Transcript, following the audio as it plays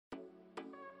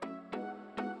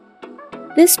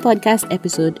This podcast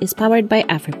episode is powered by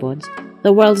AfriPods,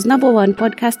 the world's #1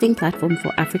 podcasting platform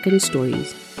for African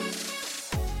stories.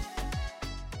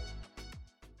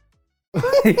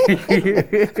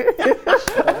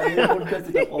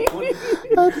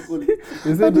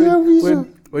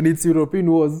 When it's European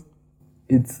wars,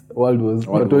 it's world wars.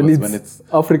 But when it's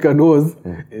African wars,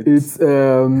 it's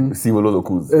civil wars or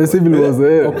coups. Civil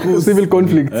wars, civil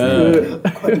conflicts.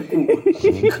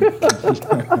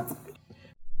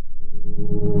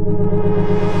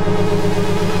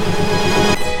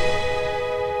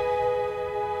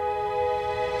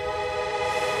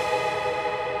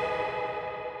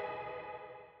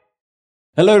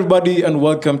 Hello, everybody, and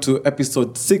welcome to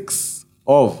episode 6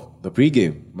 of The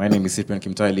Pregame. My name is Cyprian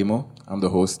Limo. I'm the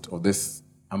host of this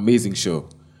amazing show.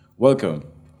 Welcome.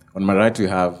 On my right, we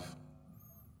have...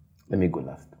 Let me go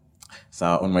last. So,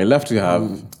 on my left, we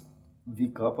have...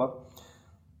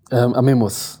 I'm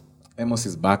Amos. Amos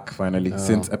is back, finally,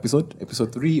 since episode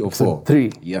 3 or 4?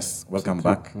 3. Yes, welcome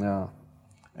back. Yeah.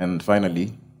 And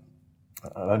finally...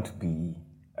 I want to be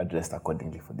addressed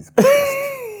accordingly for this podcast.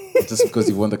 Just because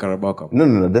you won the Carabao Cup.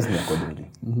 No, that's not accordingly.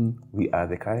 We are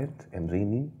the current and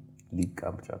reigning League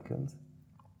Cup champions.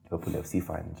 Liverpool FC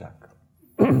fine, Jack.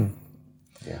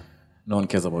 Yeah. No one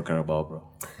cares about Carabao, bro.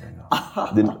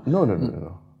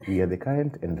 No. We are the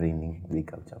current and reigning League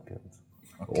Cup champions.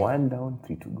 Okay. 1 down,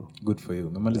 3 to go. Good for you.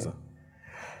 Namaliza.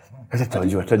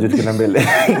 Tajua tukina mbele.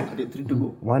 3 to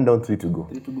go. 1 down, 3 to go.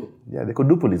 3 to go. Yeah, the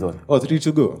quadruple is on. Oh, 3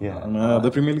 to go? Yeah. The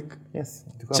Premier League? Yes.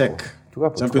 Check.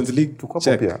 Champions League?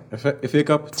 Check. FA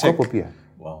Cup? Check.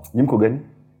 Wow. Nyimko gani?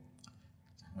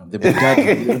 The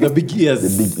big ears.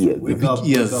 The big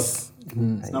ears.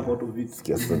 Snap out of it.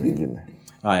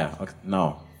 Okay.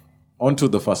 Now, on to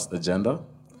the first agenda.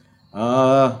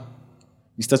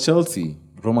 Mr. Chelsea,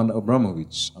 Roman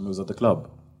Abramovich, was at the club,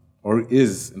 or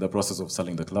is in the process of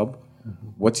selling the club.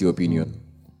 What's your opinion?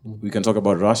 We can talk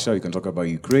about Russia, we can talk about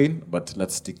Ukraine, but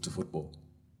let's stick to football.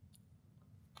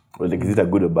 Well, like, is it a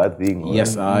good or bad thing? Or?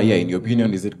 Yes, in your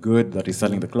opinion, is it good that he's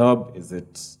selling the club?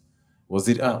 Was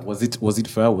it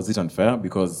fair? Was it unfair?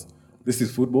 Because this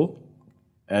is football,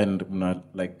 and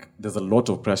there's a lot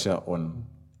of pressure on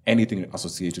anything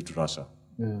associated to Russia.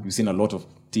 Yeah. You've seen a lot of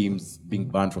teams being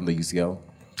banned from the UCL,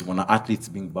 athletes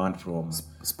being banned from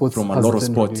a lot of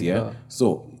sports. Yeah.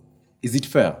 So, is it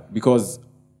fair? Because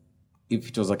if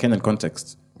it was a Kenyan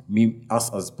context, us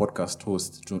as podcast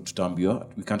hosts to Tambia,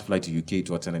 we can't fly to UK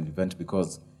to attend an event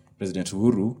because President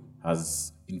Uhuru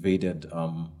has invaded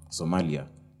Somalia.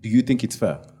 Do you think it's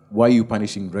fair? Why are you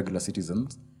punishing regular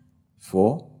citizens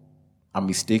for a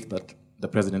mistake that the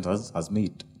president has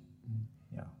made?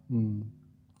 Yeah.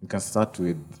 We can start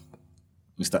with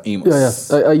Mr. Amos.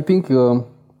 Yes. I think these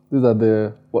are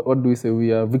the, what do we say?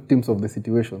 We are victims of the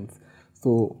situations.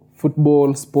 So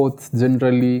football, sports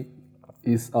generally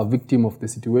is a victim of the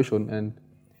situation. And,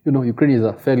 Ukraine is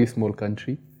a fairly small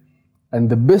country. And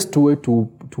the best way to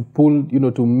pull,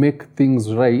 to make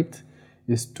things right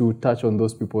is to touch on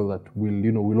those people that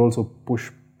will also push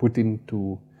Putin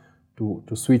to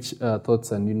switch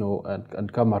thoughts and,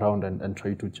 and come around and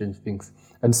try to change things.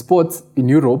 And sports in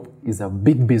Europe is a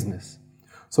big business.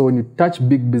 So when you touch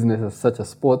big businesses such as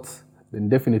sports, then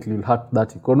definitely you'll hurt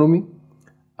that economy.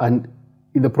 And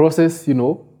in the process,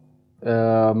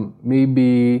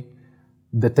 maybe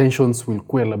the tensions will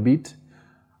quell a bit.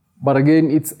 But again,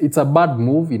 it's a bad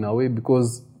move in a way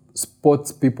because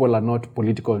sports people are not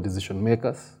political decision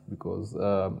makers because,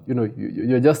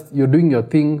 you're doing your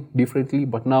thing differently,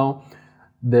 but now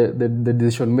the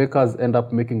decision makers end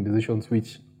up making decisions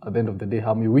which at the end of the day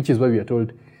harm you, which is why we are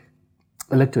told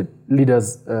elected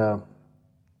leaders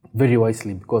very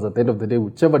wisely, because at the end of the day,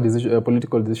 whichever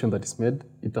political decision that is made,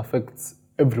 it affects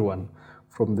everyone,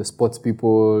 from the sports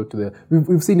people to the...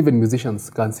 We've seen even musicians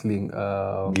cancelling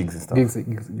gigs and stuff.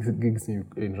 Gigs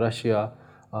in Russia.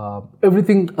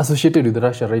 Everything associated with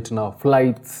Russia right now,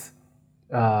 flights,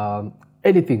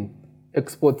 anything,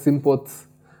 exports, imports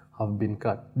have been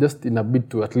cut, just in a bid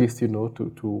to at least,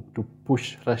 to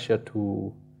push Russia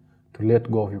to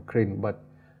let go of Ukraine. But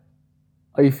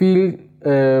I feel,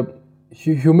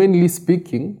 humanly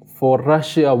speaking, for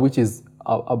Russia, which is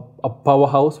a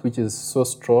powerhouse, which is so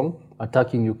strong,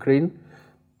 attacking Ukraine,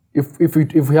 if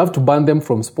we have to ban them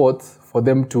from sports for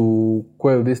them to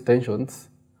quell these tensions,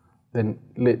 then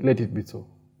let it be so.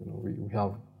 We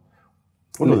have.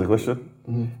 What was the question?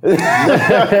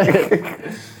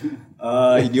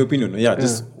 In your opinion,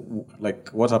 just like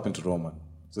what happened to Roman?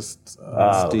 Just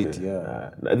state, okay.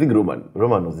 I think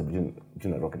Roman was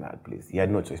between a rock and a hard place. He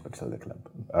had no choice but to sell the club.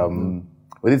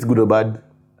 Whether it's good or bad,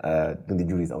 then the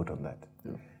jury's out on that.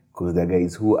 Because there are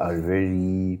guys who are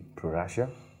very pro-Russia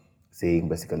saying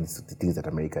basically the things that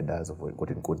America does, or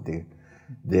quote unquote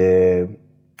the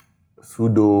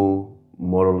pseudo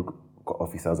moral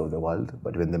officers of the world,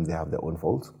 but even them, they have their own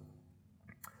faults.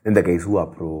 Then the guys who are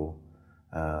pro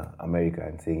America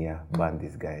and saying, yeah, ban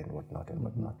this guy and whatnot and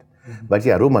whatnot. But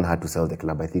yeah, Roman had to sell the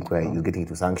club. I think where he was getting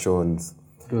into sanctions.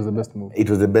 It was the best move. It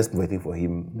was the best move, I think, for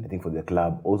him. I think for the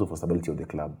club, also for stability of the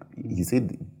club. He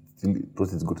said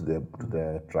proceeds go to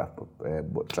the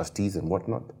trustees and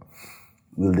whatnot.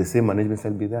 Will the same management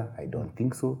style be there? I don't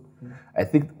think so. I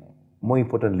think more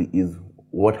importantly is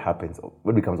what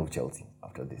becomes of Chelsea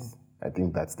after this. I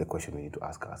think that's the question we need to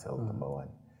ask ourselves, number one.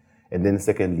 And then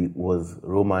secondly, was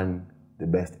Roman the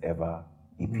best ever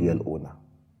EPL owner?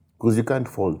 Because you can't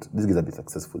fault, these guys have been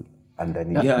successful. I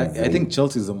think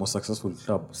Chelsea is the most successful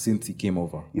club since he came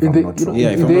over. In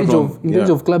the age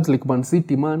of clubs like Man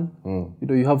City, man,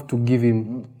 you have to give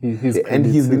him his credit. And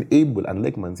he's been able,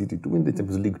 unlike Man City, to win the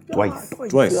Champions League twice.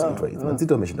 Man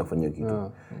City wameshinda kufanya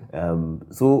kitu.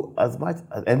 So as much,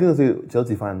 I think I say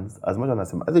Chelsea fans, as much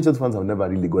as I think Chelsea fans have never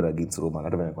really gone against Roman,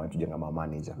 hata when anachuja kama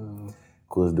manager.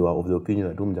 Because they were of the opinion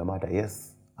that Jamata,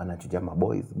 yes, anachuja my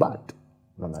boys, but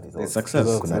none of results. Success.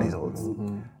 Results.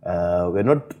 We're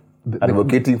not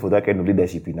advocating for that kind of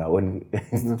leadership in our own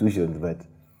institutions, but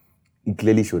it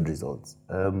clearly showed results.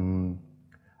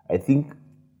 I think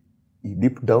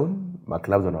deep down, my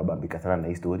clubs on Abambika sana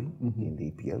na story in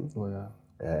the EPL. Oh,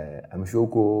 yeah. I'm sure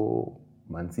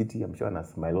Man City, I'm sure I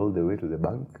smile all the way to the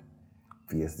bank.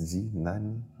 PSG,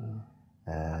 nani.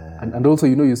 And also,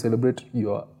 you celebrate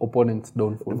your opponent's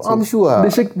downfall. So I'm sure.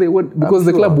 They shake because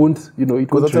the club won't, it won't.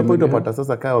 Because at the point of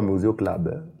sasa kaya wameuzio club,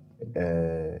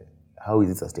 how is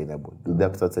it sustainable? Do they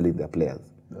have to start selling their players?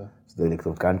 Yeah. So they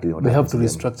have to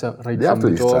restructure right they from have to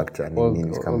the top, restructure all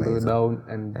the way down.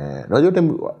 And no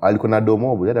time alikona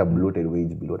domo, but they had a bloated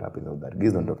wage below what happens out there.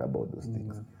 Guys don't talk about those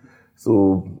things.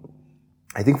 So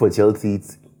I think for Chelsea,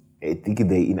 I think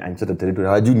they in uncharted territory.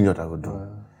 Hawajui nini watakodo.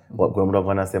 Kuna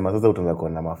mtu anasema sasa utaanza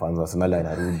kuona mafans wa Arsenal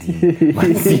anarudi.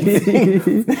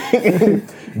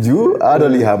 Juu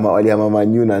walihama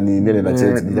Man U na nini na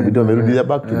Chelsea. Inabidi wamerudi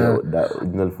back to the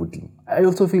original footing. I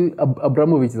also feel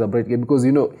Abramovich is a bright guy because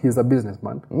he's a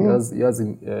businessman. He has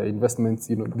investments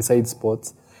besides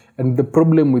sports. And the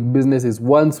problem with business is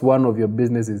once one of your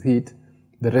business is hit,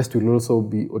 the rest will also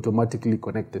be automatically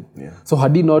connected. Yeah. So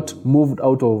had he not moved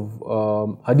out of,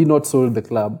 had he not sold the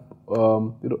club,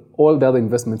 all the other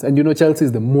investments, and Chelsea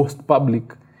is the most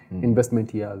public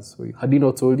investment he has. So had he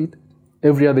not sold it,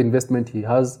 every other investment he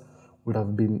has would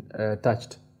have been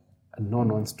touched, and no one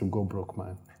wants to go broke,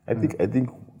 man. I think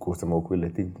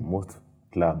most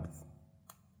clubs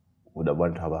would have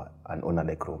wanted to have an owner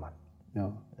like Roman.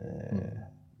 Yeah.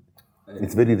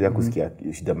 It's very rare kusikia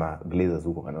shida ma Glazers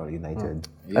huko kana United.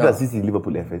 Hata sisi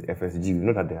Liverpool FSG we've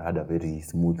not had a very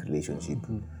smooth relationship.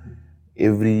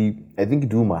 I think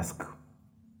do mask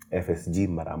FSG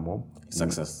maramo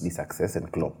success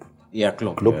and Klopp. Yeah,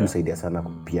 Klopp usaidia sana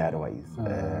PR wise.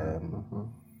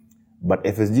 But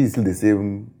FSG is still the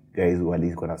same guys who are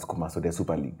sukuma so the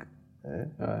Super League.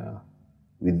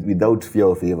 Without fear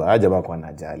of favor. Hajama kwa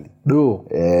najali. Do.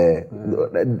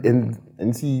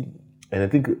 And I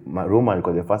think Roman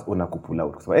was the first owner to pull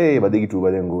out. So, hey, but they get to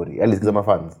Ngori. At least my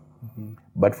fans.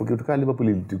 But for Liverpool,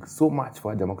 it took so much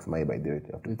for Jama Kusmai by the way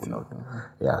to have to pull out.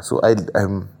 Yeah, so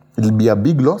it'll be a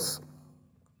big loss.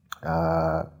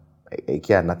 I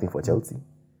care nothing for Chelsea.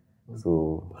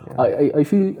 So yeah. I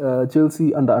feel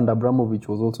Chelsea under Abramovich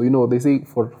was also, they say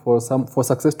for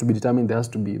success to be determined, there has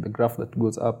to be the graph that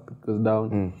goes up, it goes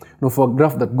down. For a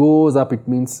graph that goes up, it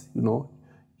means,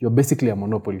 you're basically a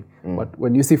monopoly. But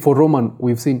when you see for Roman,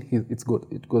 we've seen it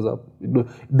goes up.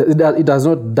 It does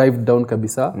not dive down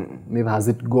kabisa. Neither has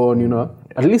it gone,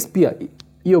 At least Pia,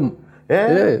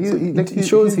 it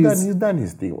shows he's done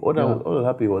his thing. All I'm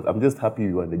happy was, I'm just happy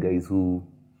we were the guys who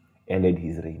ended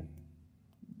his reign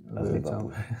as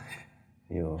Liverpool.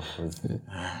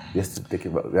 Just to take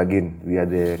it back. Again, we are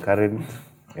the current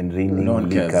and reigning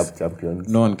League Cup champions.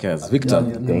 No one cares. Victor.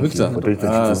 Victor. For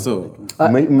 2022.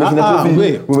 We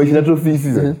mentioned a trophy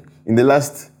season. In the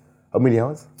last, how many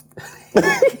hours?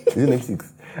 Is it next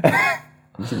 6?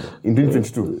 In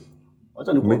 2022.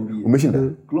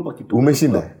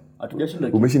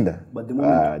 Umeshinda.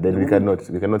 Then we cannot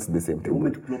sit the same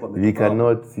table. We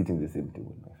cannot sit in the same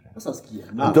table.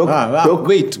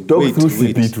 Wait through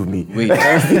CP to me. Wait.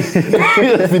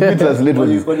 CP translate for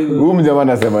you.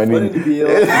 Mjamana sema nini?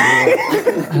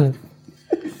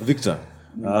 Victor.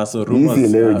 So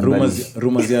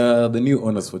rumors are the new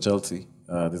owners for Chelsea.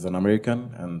 there's an American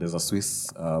and there's a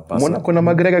Swiss person. Mbona kuna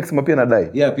McGregor akisema pia nadai?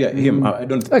 Yeah, him. I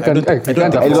don't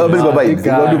Ilikuwa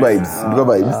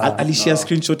vibes. alishare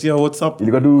screenshot ya WhatsApp.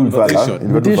 Ilikuwa tu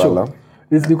fala.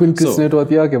 It's the Chris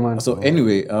network yake man. So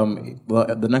anyway,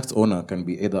 the next owner can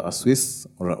be either a Swiss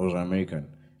or an American.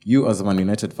 You as a Man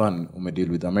United fan umedeal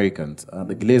with Americans.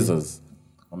 The Glazers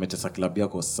wametesa club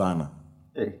yako sana.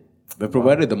 They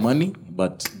provided the money,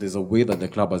 but there's a way that the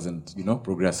club hasn't,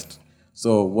 progressed.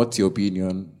 So what's your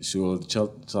opinion? Should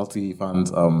Chelsea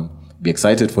fans be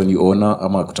excited for new owner?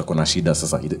 Ama kutakuwa na shida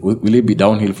sasa? Will it be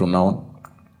downhill from now on?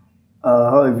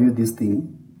 How I view this thing,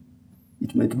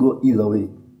 it might go either way.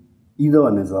 Either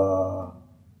one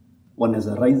is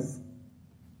a rise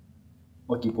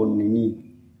or keep on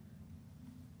nini.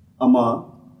 Ama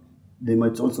they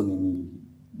might also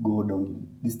go down.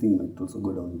 This thing might also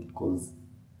go down because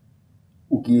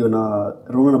ukiona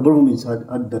Roman Abramovich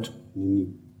had that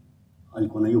nini.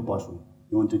 Alikuwa na hiyo passion.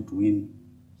 He wanted to win.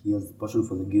 He has passion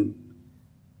for the game.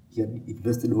 He had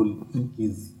invested all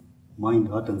his mind,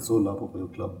 heart and soul up of your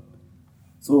club.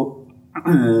 So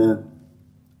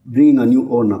bringing a new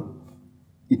owner,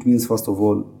 it means first of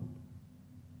all,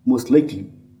 most likely,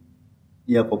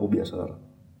 papo biashara,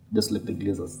 just like the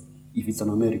Glazers. If it's an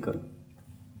American,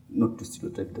 not to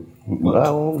stereotype them. But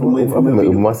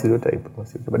stereotype.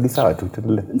 But it's hard to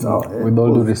tell. With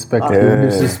all due respect, you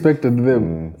disrespected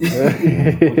them.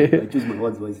 I choose my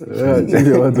words wisely. Choose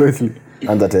your words wisely.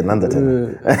 Under 10.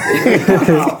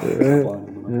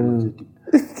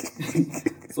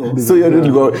 So you're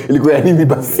ilikuwa nini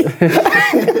basi?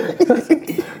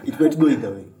 It might go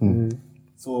either way.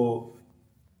 So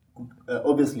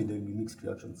obviously there will be mixed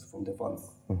reactions from the fans.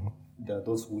 There are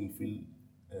those who will feel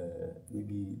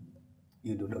maybe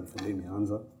hiyo ndio downfall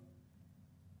imeanza.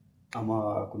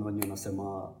 Ama kuna wenye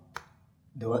wanasema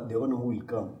the owner who will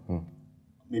come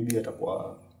maybe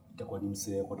itakuwa ni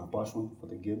msee kwa na passion for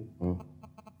the game.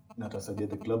 Na atasaidia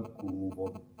the club to move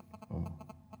on.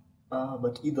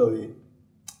 But either way,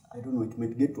 I don't know, it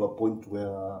might get to a point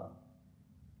where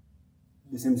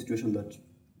the same situation that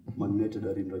Man United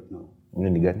are in right now.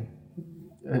 Ni gani?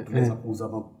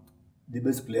 The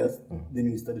best players, then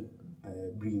we started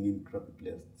bringing in crappy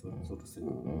players, so to say.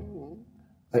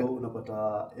 So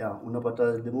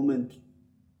unapata the moment.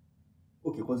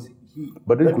 Okay, because he.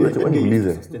 But then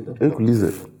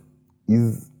kuulize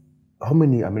is how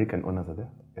many American owners are there?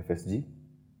 FSG,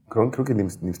 Crooked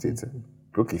New States.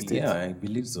 Crooked States. Yeah, I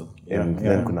believe so. And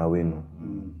then kuna wenu.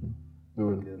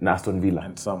 Na Aston Villa.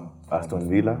 And some. Aston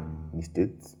Villa, New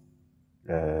States.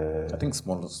 I think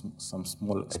smaller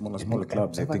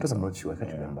clubs. I think I'm not sure. I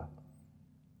can't remember.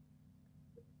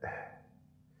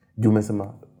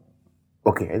 Jumesema.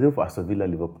 Okay, either for Aston Villa,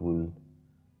 Liverpool,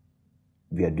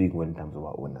 we are doing well in terms of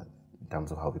our owners, in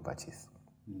terms of how we purchase.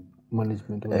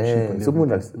 Management ownership. Someone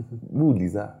has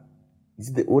Liza. Is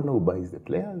it the owner who buys the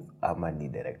players or the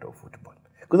director of football?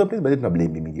 Because sometimes I don't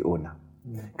blame the owner.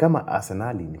 Kama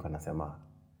Arsenali niko nasema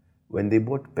when they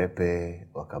bought Pepe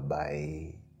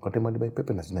wakabai Kotemani by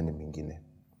Pepe na sina mingine.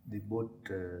 They bought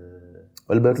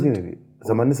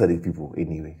some unnecessary people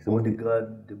anyway.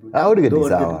 Odegaard,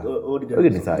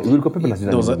 Pepe na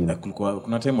sina mingine.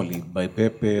 Kuna time wali by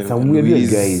Pepe, some weird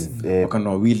guys.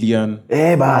 Wakana William.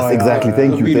 Exactly.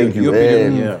 Thank you.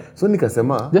 Yeah. So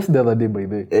nikasema just the other day by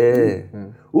the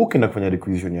ukienda kufanya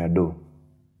requisition ya do.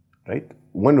 Right?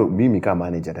 Mimi kama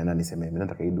manager tena niseme mimi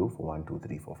nataka hii do for 1 2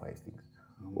 3 4 5 6.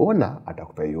 Ona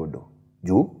atakupa hiyo do.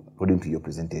 Juu according to your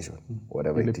presentation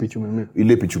whatever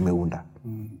ile pitch umeunda.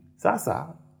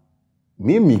 Sasa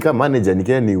mimi kama manager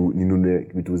nikia ninunue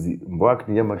vitu mboa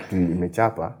kinyama kitu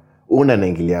imechapa ona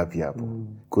naingilia wapi hapo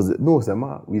because no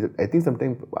sema I think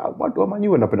sometimes watu wa Man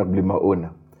U wanapenda kublame owner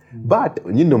but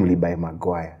nyinyi ndio mlibuy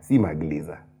Maguire si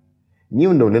Magliza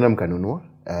nyinyi ndio mnaenda mkanunua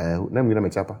na mwingine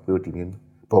amechapa hiyo timu yenu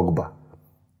Pogba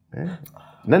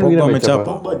nani mwingine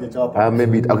amechapa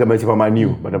maybe amechapa Man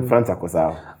U but France ako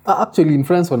sawa actually in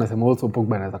France wanasema also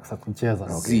Pogba anaweza kucheza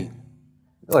okay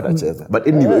watacheza but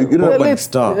anyway you know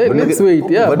let's wait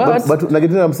but like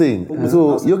I'm saying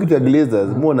so hiyo kitu ya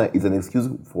Glazers muona is an excuse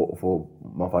for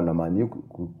mafana Man U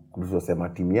kusema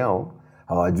timu yao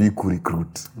hawajui ku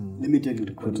recruit. Let me tell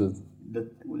you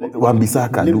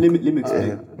Wambisaka let me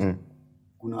explain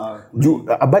kuna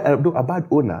a bad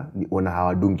owner ni owner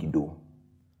hawadungi do.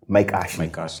 Mike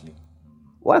Ashley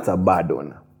what's a bad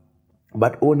owner?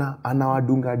 But owner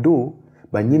anawadunga do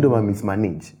banyindo ma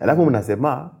mismanage alafu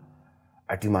mnasema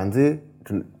ati manze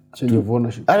change of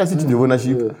ownership. Ana si change of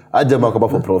ownership. Aja makaba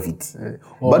for profit.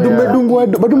 But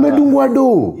umedungwa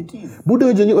do.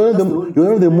 Budo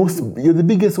you're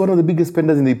one of the biggest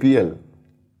spenders in the EPL.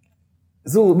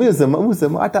 So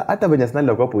musema hata venye Arsenal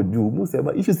wako hapo juu,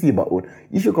 musema issue si about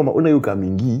issue kama una yuka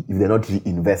mingi if they're not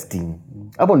reinvesting.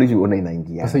 Hapo ndio issue una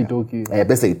inaingia.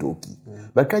 Pesa itoki.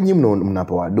 But kan nyinyi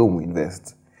mnapewa domu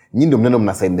invest. Nyinyi ndio mnaenda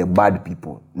mna sign the bad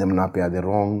people. Na mnapea the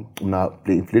wrong, mna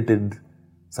play inflated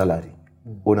salary.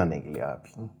 Ona naingilia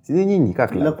wapi? Sisi nyinyi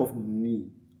kaka. Lack of money.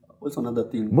 Also another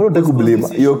thing. Mbona unataka blame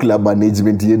hiyo club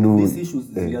management yenu? These issues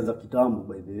zilianza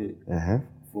kitambo by the way.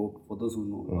 For those who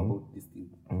know about this thing.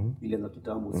 Ilianza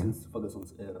kitambo since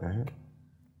Ferguson's era.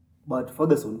 But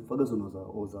Ferguson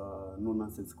was a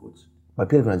no-nonsense coach. But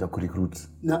pia tunaanza kurecruit.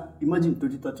 Na imagine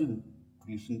 2013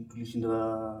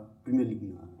 tulishinda Premier League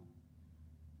na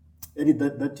yani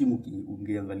that team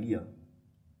ungeangalia.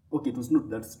 Okay, it was not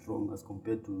that strong as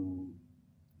compared to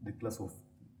the class of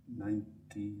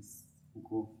 90s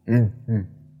huko.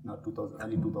 Na 2000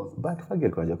 early 2000. But Fagi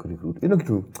alikuwa kurecruit.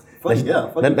 Kitu.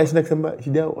 Na kusema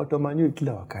shida watu wa Man U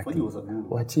kila wakati.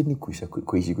 Wacheni kuishi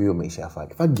kwa hiyo maisha ya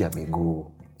Fagi. Fagi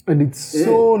amego. And it's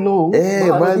so long.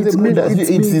 But it's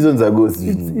 8 seasons ago.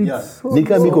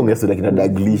 Nika miko ngeso lakini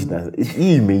Daglish na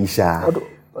hii imeisha.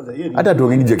 Hata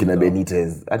tuongeje kina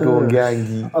Benitez,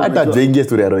 atuongeangi, hata tuingie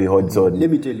story ya Roy Hodgson.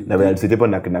 Na vile alisitepa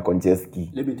na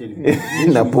Koncheski. Let me tell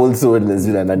you. Na Paulson na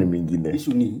zina nani mwingine.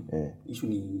 Issue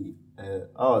ni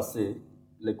I say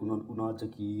like unaacha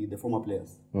the former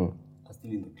players are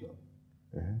still in the club.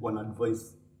 One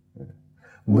advice.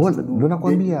 Mbona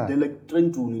nakwambia they like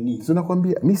trying to nini. So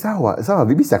nakwambia mimi sawa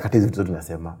bibi sakata hizo vitu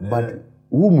tunasema. But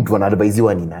huyu mtu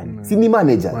anaadvisiwa ni nani? Si ni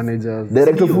managers.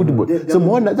 Director of football. So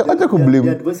mbona acha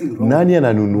kublame nani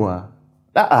ananunua?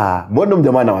 Mbona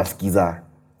mjamaa anawasikiza?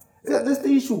 That's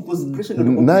the issue because pressure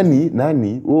nani na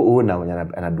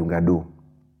anadunga do.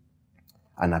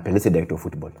 Anapeleka director of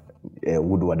football.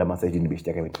 Wood wa Dama sasa ni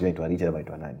beshtia kama tunaitwa Richard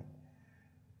anaitwa nani?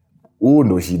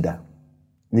 Ndo shida.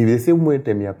 Ni vile same way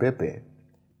time ya Pepe.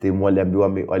 Time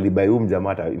waliambiwa walibai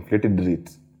mjamaa inflated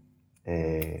rate.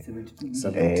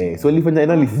 72. So alifanya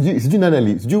analysis.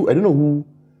 Sijui I don't know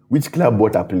which club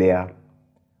bought a player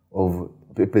of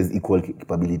Pepe's equal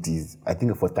capabilities. I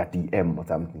think for 30M or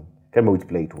something. Can't remember which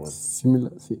player it was.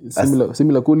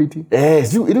 Similar quality.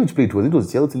 You know which player it was? It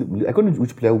was Chelsea. I can't know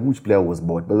which player was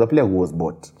bought. But the player who was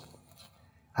bought.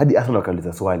 Hadi Arsenal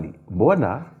wakauliza swali.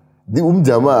 Mbona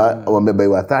jamaa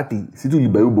wamebaiwa 30, si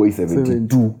tulibaiwa boy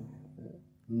 72.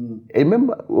 I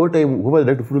remember what time who was the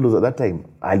director of football at that time?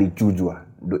 Alichujwa.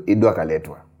 Edo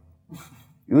akaletwa.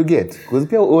 You get? Because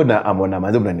pia owner amona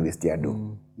manzo mnaniwestia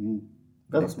do.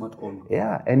 That's a smart owner.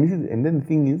 Yeah, and then the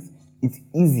thing is it's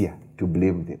easier to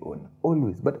blame the owner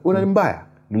always, but owner ni mbaya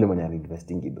ndio mwenye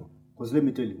investing kido. Because let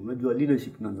me tell you, unajua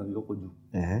leadership inaanza huko juu.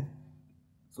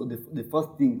 So the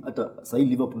first thing hata sahi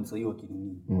Liverpool sahi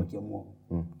wakiamua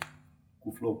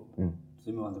kuflop.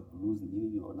 Tuseme waanza kulose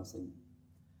nini wana sahi.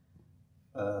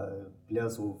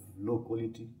 Players of low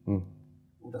quality.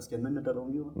 Utasikia nani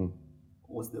ataraumiwa?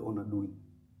 What's the owner doing?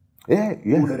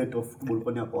 Yes. Director of football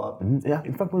kwani hapo hapo. Yeah,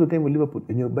 in fact, most of the time with Liverpool,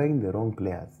 when you're buying the wrong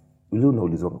players, you don't know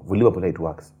this wrong. For Liverpool, it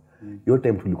works. Your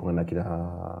time tulikuwa na kina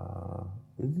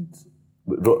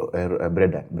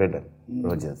Brendan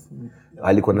Rodgers.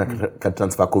 Alikuwa na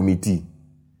transfer committee.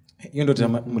 Hiyo ndio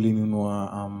jamaa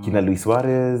mlinunua kina Luis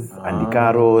Suarez, Andy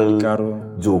Carroll,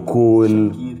 Joe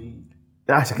Cole.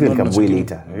 Shakiri come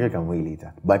way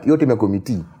later. But your time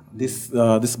committee.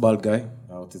 This bald guy,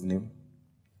 what's his name?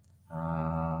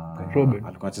 Robert.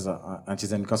 Alikuwa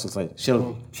anacheza Newcastle side.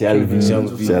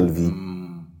 Shelby.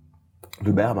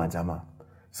 Dubaya majama.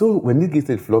 So when this guy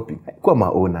started flopping, kwa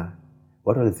maona,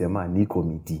 watu walisema ni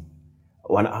committee.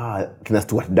 Kina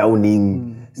Stuart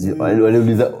Downing,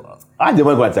 waliuliza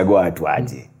jamaa kwa chagua watu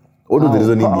aje. What was the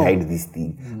reasoning behind this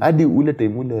thing? Hadi ule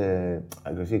time ule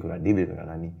akashika kuna David na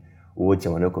nani, wote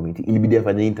wa committee ilibidi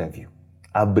afanye interview.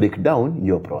 A break down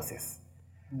your process.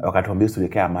 Wakatuambia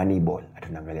tulikaa Moneyball,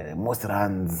 tunaangalia the most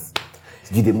runs,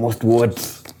 the most what.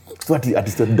 So at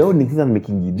Stuart Downing is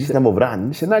making this number of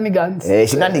runs. Shenanigans.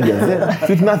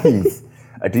 Sweet nothings.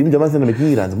 At him jamaa sana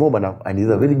making runs more and he's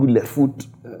a very good left foot.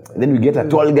 And then we get a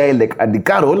tall guy like Andy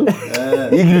Carroll.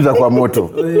 Hii kitu za kwa moto.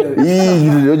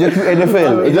 Hii kitu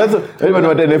NFL. It's also everyone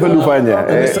what NFL ufanya.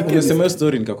 Your similar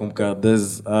story nikakumbuka.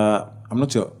 There's I'm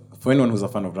not sure for anyone who's a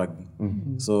fan of rugby.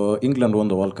 So England won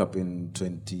the World Cup in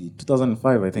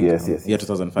 2005 I think. Yes. Yeah,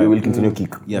 2005. You will continue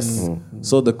kick. Yes.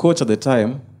 So the coach at the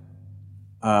time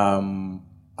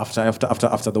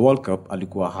after the World Cup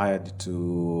alikuwa hired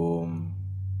to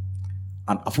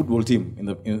a football team in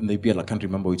the EPL. I can't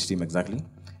remember which team exactly.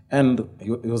 And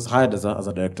he was hired as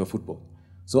a director of football.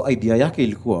 So idea yake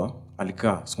ilikuwa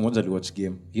alikaa siku moja aliwatch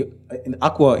game.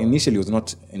 Aqua initially was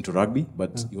not into rugby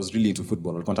but he was really into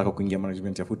football. Alikuwa anataka kuingia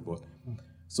management ya football.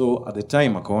 So at the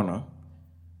time akaona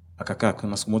akakaa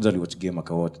kuna siku moja aliwatch game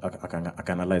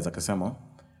akaanalyze akasema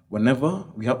whenever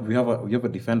we have a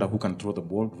defender who can throw the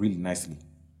ball really nicely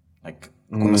like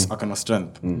akana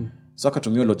strength so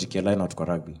akatumia logic ya line out kwa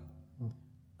rugby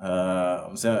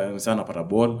msa anapata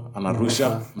ball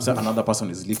anarusha msa another person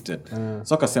is lifted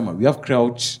so akasema we have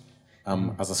Crouch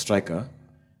as a striker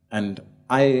and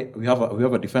we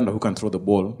have a defender who can throw the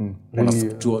ball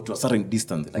to a certain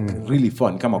distance like really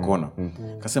far kama kona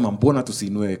akasema mbona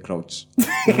tusiinue Crouch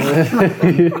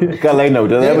line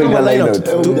out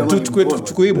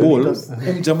tuchukue ball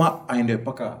jamaa aende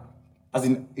paka as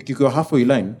in ikiwa halfway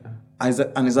line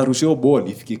anaweza rushia ball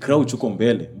ifike Crouch huko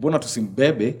mbele mbona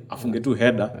tusimbebe afunge tu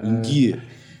header ingie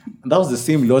and that was the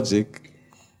same logic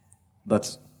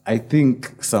that I think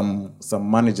some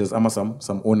managers ama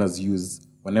some owners use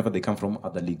whenever they come from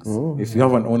other leagues. If you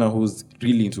have an owner who's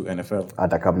really into NFL,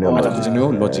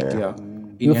 atakujenea logic here.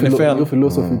 In NFL, your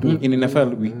philosophy too. In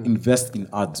NFL, we invest in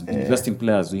ads, we invest in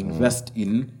players, we invest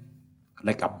in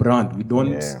like a brand. We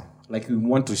don't like we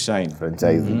want to shine.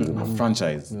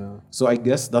 Franchise. Yeah. So I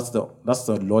guess that's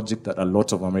the logic that a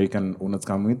lot of American owners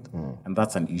come with, and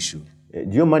that's an issue.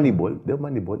 Your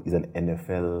Moneyball is an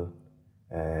NFL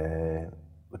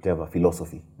whatever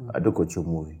philosophy. Adokocho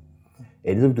movie.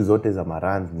 Hizo vitu zote za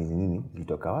marans nini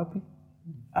zilitoka wapi?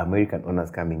 American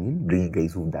owners coming in, bring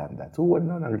guys who've done that. So what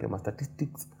now look at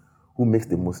statistics, who makes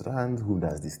the most runs, who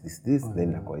does this,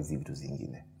 then nakuwa hizi vitu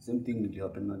zingine. Same thing will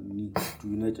happen to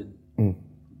United.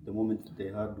 The moment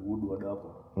they had Woodward up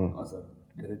as a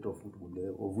director of football,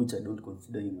 of which I don't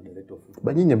consider him a director of football.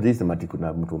 But nyinyi mjisi mati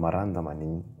kuna mtu maranza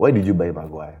manini. Why did you buy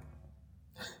Maguire?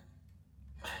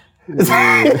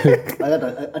 I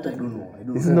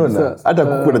don't know. Hata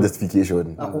kukuna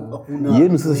justification.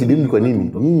 Yenu sasa shidini kwa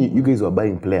nini? You guys were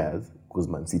buying players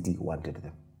because Man City wanted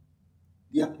them.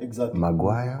 Yeah, exactly.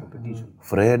 Maguire,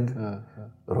 Fred,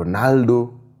 Ronaldo,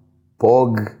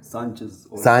 Pog, Sanchez.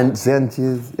 You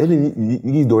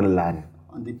guys don't learn.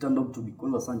 And they turned out to be,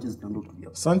 because Sanchez turned out to be.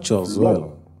 Sancho as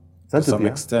well. To some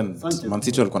extent, Man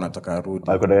City walikuwa nataka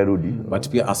arudi. But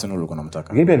pia Arsenal walikuwa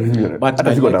namtaka.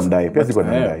 Hata siko namdai.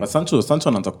 But Sancho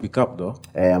anaanza kupick up though.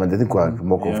 I think kwa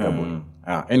more comfortable.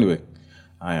 Anyway.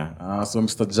 So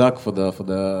Mr. Jack for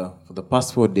the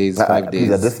past 4 days, 5 days.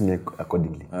 Please address me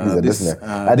accordingly.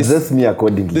 Address me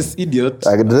accordingly. This idiot.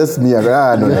 Address me.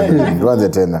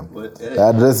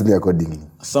 Address me accordingly.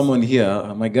 Someone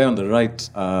here, my guy on the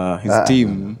right, his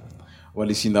team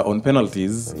walishinda on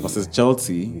penalties versus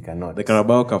Chelsea, the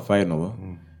Carabao Cup final.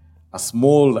 A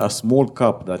small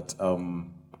cup that a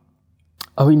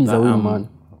win is a win, man.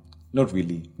 Not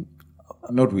really.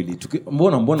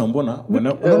 Mbona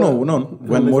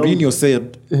when Mourinho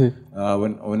said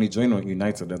when he joined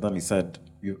United, and then he said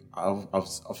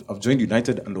I've joined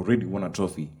United and already won a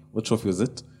trophy. What trophy was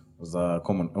it? It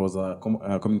was a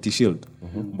Community Shield.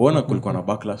 Mbona kulikuwa na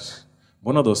backlash?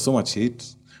 Mbona there was so much hate?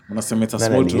 Unasema it's a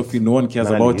small trophy, no one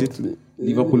cares about it.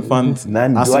 Liverpool fans,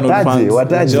 Arsenal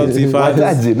fans, Chelsea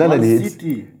fans.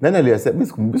 Nani aliyasema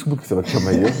misikumbuki sema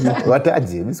kama hiyo.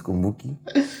 Wataje misikumbuki.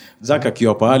 Jack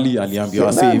akiwa pali aliambiwa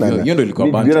ase hivyo. Hiyo ndio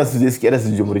ilikuwa band. Bila sijasikia hata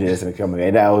sijui Mourinho anasema kama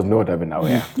hiyo. I was not even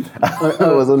aware.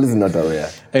 I was always not aware.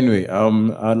 Anyway,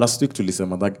 last week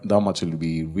tulisema that match will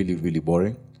be really really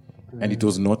boring. And it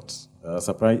was not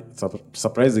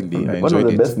surprisingly I enjoyed it. One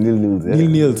of the best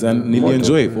nil-nils and nearly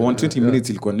enjoy for 120 minutes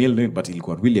ilikuwa nil-nil but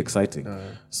ilikuwa really exciting.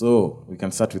 So we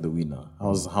can start with the winner.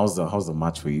 How's the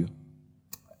match for you?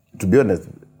 To be honest,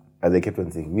 as I kept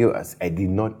on saying, I did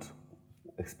not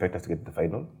expect us to get to the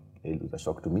final. It was a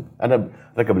shock to me. And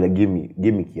kabla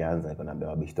game ikianza niko naambia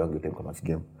wabeshto wangu time kwa match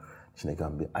game.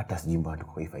 Nikamwambia hata sijimba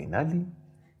kwa finali.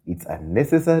 It's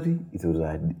unnecessary. It was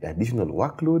an additional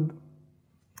workload.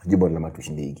 Jibu na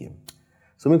matushinde hii game.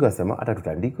 So mimi nikasema hata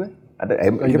tutandikwe.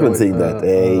 I kept on saying that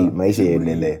maisha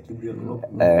yaendelee.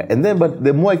 And then but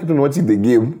the more I kept on watching the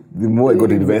game, the more I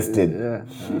got invested.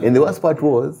 And the worst part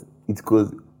was it's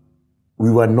because we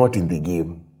were not in the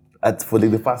game. For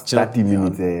the first 30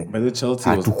 minutes. But the Chelsea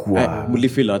was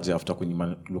mulifeel aje after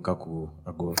kunyima Lukaku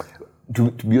a goal.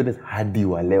 To be honest, hadi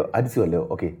si waleo.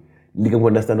 Okay. Nikamwona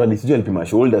understand wali sijui alipima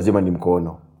shoulders jema ni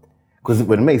mkono. Because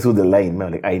when I saw the line, I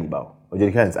was like, aini bao.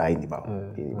 Ojerikans aini bao.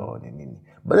 Nini.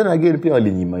 But then again, pia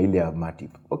walinyima ile ya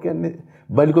Matip. Okay,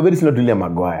 but it was very similar to ile ya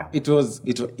Maguire. It was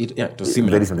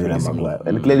similar. Very similar to ile ya Maguire.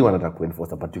 And clearly wanataka to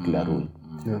enforce a particular rule.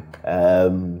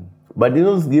 But in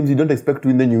those games, you don't expect to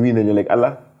win, then you win, and you're like,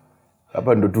 Allah,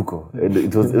 hapa ndo tuko.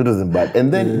 It wasn't bad.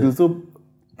 And then it was so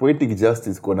poetic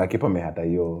justice kwa kepa mehata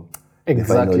hiyo.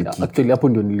 Exactly. Actually, hapo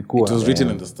ndio nilikuwa. It was written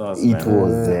in the stars. It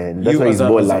was. That's why it's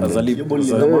ball landed.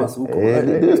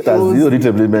 The stars. You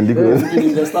written in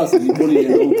the stars.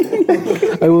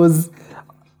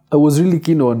 I was really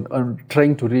keen on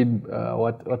trying to read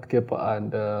what Kepa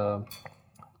and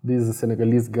this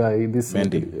Senegalese guy,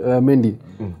 Mendy.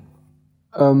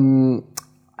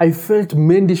 I felt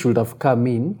Mendy should have come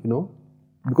in,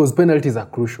 because penalties are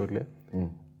crucial. Yeah?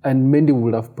 And Mendy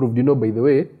would have proved, by the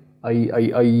way,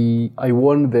 I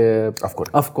won the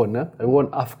AFCON. I won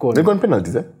AFCON. They got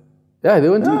penalties, eh? Yeah, they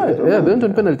went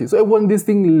on penalties. So I won this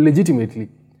thing legitimately.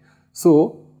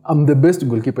 So I'm the best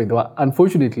goalkeeper in the world.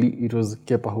 Unfortunately, it was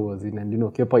Kepa who was in, and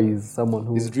Kepa is someone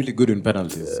who is really good in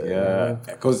penalties. Yeah,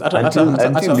 because until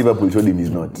Liverpool showed him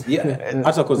he's not. Yeah,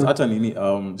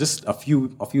 just a few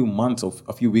months or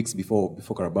a few weeks before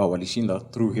Carabao walishinda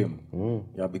through him.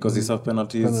 Yeah, because he served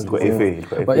penalties.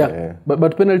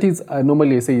 But penalties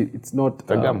normally I say it's not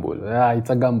a gamble. Yeah, it's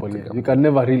a gamble. Yeah. You can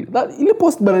never really. Ile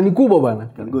post bana ni kubwa bana.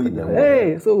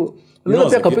 Hey, so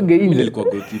let's take a big game. Ilikuwa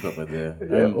goalkeeper by there.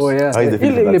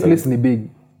 Ile place ni big.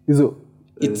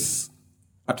 It's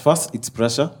at first it's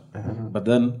pressure, but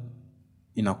then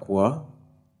inakuwa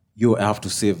I have to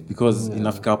save because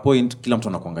inafika point kila mtu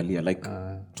anakuangalia like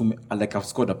I've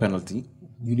scored a penalty,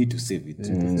 you need to save it.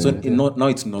 So now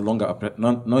it's no longer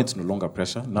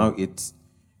pressure. Now it's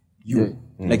you.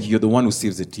 Like you're the one who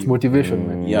saves the team. Motivation,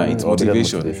 man. Yeah, it's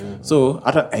motivation. So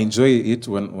I enjoy it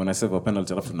when I save a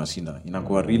penalty alafu tunashinda.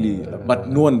 Inakuwa really, but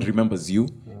no one remembers you.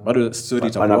 But the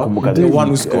story the one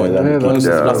who scored,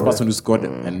 the last person who scored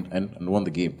and won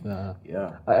the game.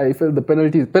 Yeah. I felt the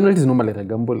penalties normally a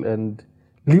gamble, and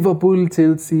Liverpool,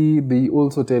 Chelsea, they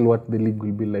also tell what the league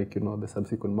will be like. The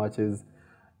subsequent matches.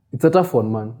 It's a tough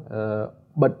one, man.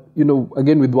 But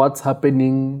again with what's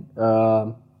happening.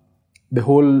 The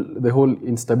whole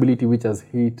instability which has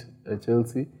hit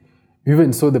Chelsea. We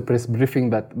even saw the press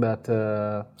briefing that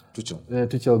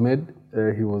Tuchel made.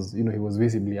 He was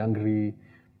visibly angry.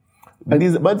 But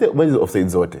these offside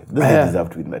zote. They deserve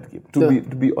to win that game.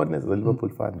 To be honest, the Liverpool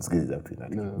fans deserve to win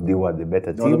that game. They were the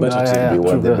better team. They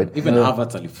were the better. Even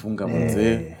Havertz alifunga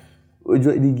mzee.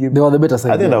 They were the better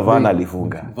side. I think Varane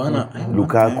alifunga.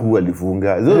 Lukaku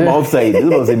alifunga. Those were offside.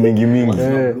 Those were mingi.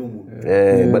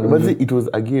 But it was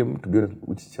a game, to be honest,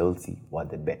 which Chelsea were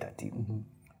the better team.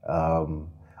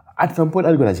 At some point,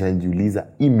 alikuwa najiuliza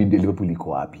immediately Liverpool iko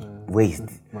wapi?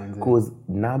 Waste. Because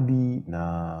Naby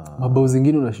na mabao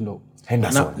zingine unashinda.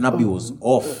 Naby was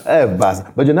off.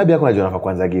 But Naby yako anajua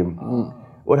kwanza game.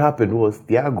 What happened was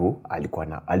Thiago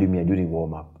alikuwa aliumia during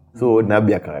warm up. So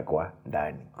Naby akawekwa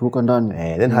ndani. Kuruka ndani.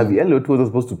 Then Harvey Elliott was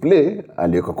supposed to play,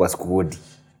 aliwekwa kwa squad.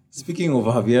 Speaking of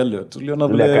Harvey Elliott, tuliona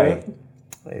vile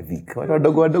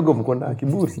wadogo mko na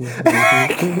kiburi.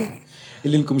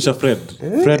 Ili nikumsha Fred.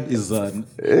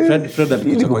 Fred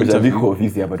alikuja kwa interview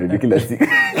ofisi hapa tu kila siku.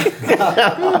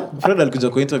 Fred alikuja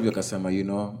kwa interview akasema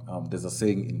there's a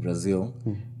saying in Brazil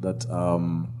that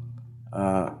I'm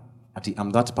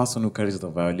that person who carries the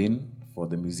violin for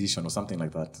the musician or something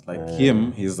like that. Like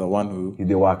he's the one who he's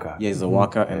the worker. Yeah, he's the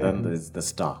worker and then there's the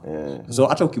star. So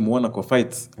hata ukimuona kwa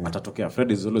fights atatokea.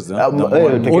 Fred is always the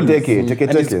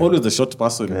he's always the short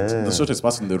person, the shortest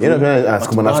person in the room.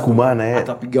 Anakumana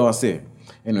atapiga wase.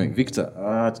 Anyway, Victor,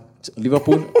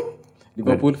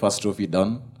 Liverpool first trophy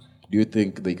done. Do you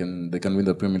think they can win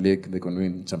the Premier League, they can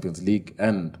win Champions League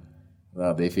and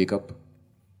the FA Cup?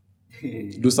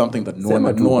 Do something that no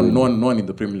one in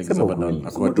the Premier League has ever done.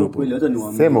 A quadruple. Let me tell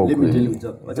you,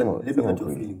 let me hurt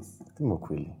your feelings. Sema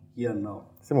ukweli. Here now.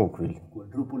 Sema ukweli.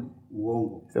 Quadruple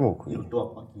uongo. Sema ukweli.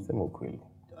 Sema ukweli.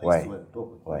 Why?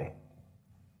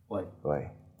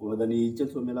 Wadhani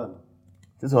Chelsea wamelala.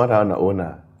 Sasa watu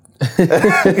wanaona.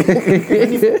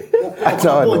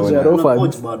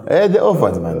 The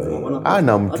offers man.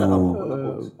 Ana mtu.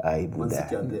 Ai buda.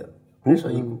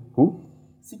 Who?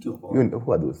 City of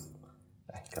who are those?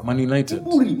 Man United.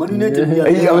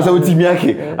 Amesahau timu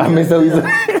yake.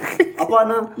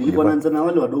 Hapana, nilikuwa naanza na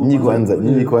wale wadogo. Nyinyi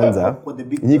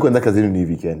kwanza kazini ni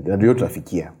weekend. Na ndio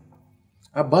tutafikia.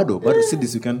 Bado si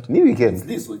this weekend. Ni weekend.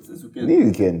 This weekend. Ni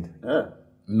weekend.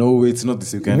 No, it's not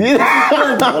this weekend.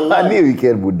 Ni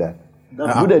weekend Buddha.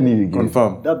 Buddha ni weekend.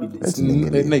 Confirm. No,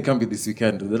 it can't be this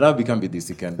weekend. The derby can't be this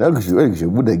weekend.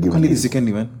 Buddha game. Only this weekend,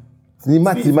 man. Ni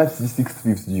match 6th,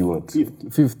 5th, you what?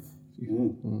 5th.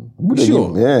 Buddha sure?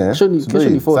 Game. Yeah.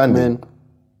 Actually 4th, man.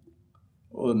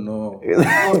 Oh no.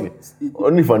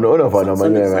 Only for I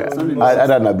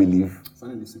don't believe.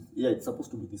 Yeah, it's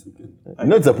supposed to be this weekend.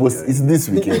 Not supposed. It's this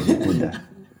weekend. Buddha.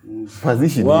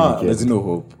 Position. Wow, there's no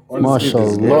hope.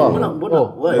 Mashallah.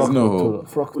 There's no hope.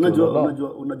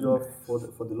 Unajua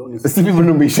for the longest. See people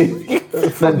no mission.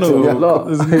 There's no hope.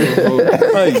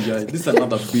 This is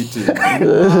another beating.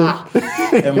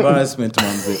 Embarrassment,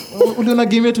 man. Uliona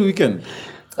game yetu weekend?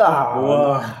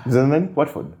 Wow. Is that man?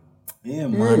 Watford? Yeah,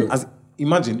 man.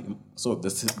 imagine, so the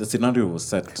scenario was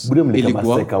set. Bure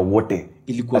mlikamasteka wote.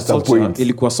 Ilikuwa At some point.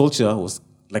 Solskjaer was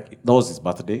like, that was his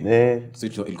birthday. Yeah. So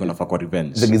ilikuwa nafaa kwa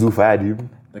revenge. The guys who fired him.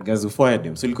 The guys who fired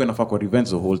him. So ilikuwa nafaa kwa revenge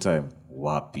the whole time.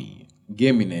 Wapi.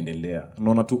 Game inaendelea.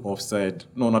 Tunaona tu offside.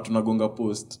 Tunaona tunagonga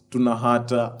post.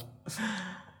 Tunahata.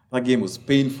 That game was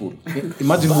painful.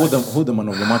 Imagine who the man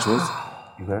of the match was.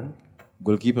 Okay.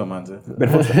 Goalkeeper manze.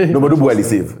 No, but boy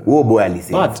alisave. Boy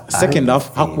alisave. But second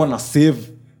half hakuwa na save.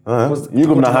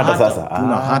 Yuko mnahata sasa.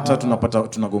 Tunahata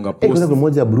tunagonga post. Kuna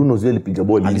mmoja Bruno zile alipiga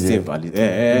ball nje.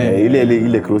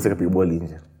 Ile cross akapiga ball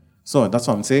nje. So that's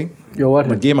what I'm saying. You're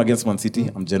worried. The game against Man City,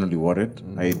 I'm genuinely worried.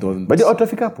 I don't. But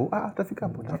utafika hapo.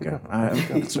 Okay.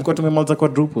 Tulikuwa tumemaliza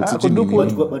quadruple.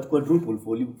 But quadruple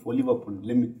for Liverpool,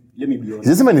 let me be honest.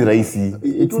 Sisema ni rahisi.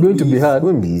 It's going to be hard.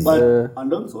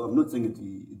 And also, I'm not saying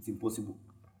it's impossible.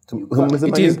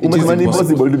 It is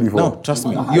impossible to be No, trust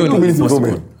me. You're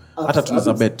impossible. Hata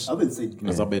tunaweza bet. I haven't said.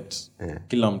 Tunaweza bet.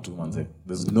 Kila mtu manze.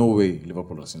 There's no way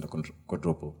Liverpool will send a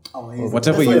quadruple. Yes.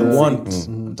 Whatever you want,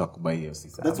 nitakubuy hiyo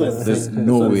sasa. That's why I'm There's saying.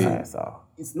 no way.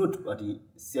 It's not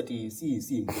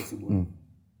impossible.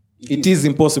 It is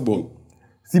impossible.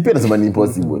 Si pia nasema ni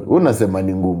impossible. Wewe unasema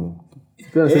ni ngumu.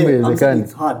 Pia nasema I'm saying inawezekana.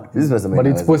 it's hard. Sisi tunasema But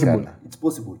it's inawezekana. possible. It's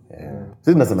possible.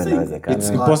 Sisi tunasema inawezekana. It's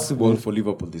impossible for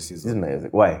Liverpool this season. Sisi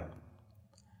tunawezekana. Why?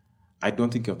 I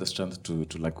don't think you have the strength to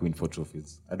like win 4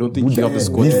 trophies. I don't think you have the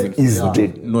squad to win. This is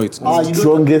the No, it's not.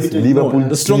 strongest Liverpool.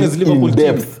 The strongest team Liverpool in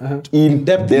depth. team. In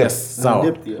depth. Yes, sawa.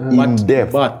 In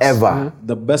depth. But Ever.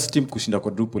 the best team kushinda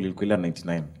quadruple ilikuwa ile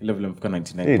 99. Ile vile mfika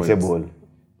 99 Hey, points. table.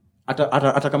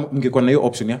 Hata kama mngekuwa na hiyo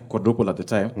option ya quadruple at the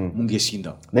time,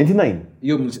 mngeshinda. 99.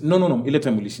 Hiyo no, ile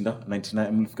time mlishinda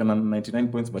 99, mlifika na 99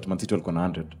 points but Man City walikuwa na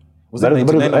 100. Was But it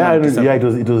 99? yeah, it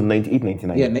was 98,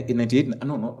 99. Yeah, 98.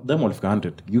 No, them walifika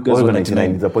 100. You guys Oh, were 99.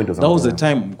 99. The point was That was the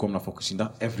something, time mko mnafaa kushinda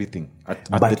everything at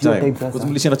But the your time. time sasa- Because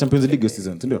mlishinda Champions League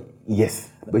season, ndio?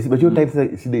 Yes. But your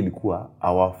type shida ilikuwa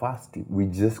our first team we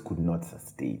just could not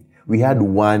sustain. We had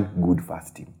one good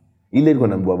first team. Ile ilikuwa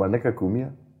naambiwa bandaka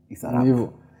kuumia isarap.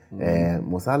 Hivyo.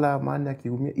 Mosala Mane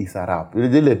akiumia isarap.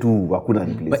 Ile tu hakuna But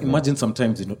replacement. imagine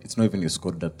sometimes it's not even your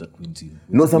squad that wins you.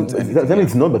 No, sometimes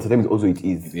it's not, but sometimes also it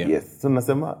is. Yeah. Yes. So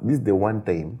nasema this is the one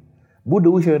time.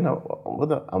 Budo usha na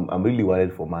I'm really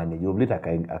worried for Mane. You later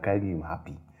akaigi him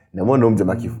happy. Na mwana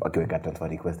mjama akiweka transfer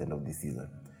request end of this season.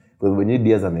 Because when you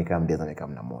Diaz amekam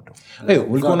na moto. Hey,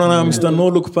 ulikuwa unaona Mr. No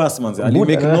Look Pass manze. Ali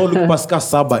make no look pass ka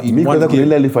 7 in Mimi one kwanza game.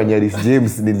 kulila alifanya Rhys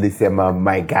James nilisema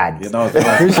my god. Yeah, that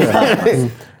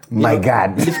was My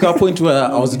god. Nilifika point where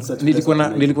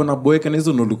nilikuwa na boeka na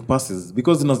hizo no look passes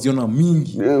because naziona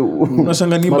mingi.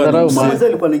 Unashanga ni Madharau, bad. man. Sasa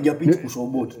alikuwa anaingia pitch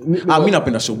kushowboat. Mimi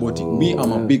napenda showboating. Me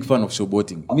I'm a big fan of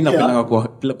showboating. Mimi napenda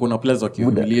kuna players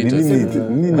wakihumiliate.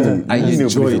 I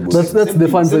enjoy it. That's the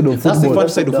fun side of That's the football. fun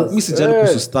side of football. Mimi sijali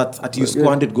kuhusu start at you score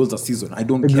 100 goals a season. I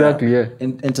don't Exactly, care. yeah.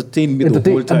 And entertain me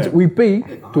the whole time. We pay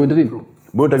to entertain.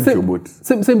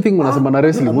 Same thing wanasema na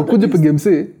wrestling. Ukuje piga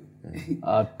msee.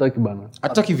 Ataki bana.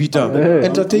 Ataki vita.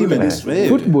 Entertainment.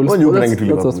 Football,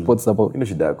 that's what sports about. Ino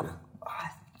shida yako.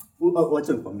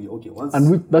 Wacha nikwambie, okay, once And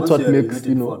that's once what you're makes, regretting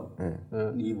you know,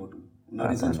 fun, ni hivyo tu. Una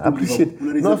reason to Appreciate.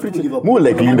 Liverpool. No, appreciate. More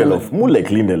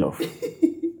like Lindelof.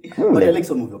 But I like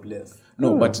some of your players.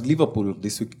 No, but Liverpool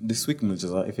this week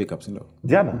mlicheza FA Cup ndio.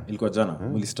 Jana. Ilikuwa jana.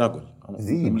 Mlistruggle.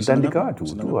 Mtandika watu.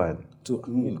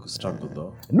 2-1 struggle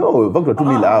though. No, back to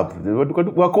 2-0 up.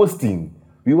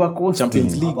 We were coasting.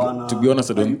 Champions League. To be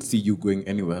honest, I don't see you going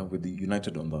anywhere with the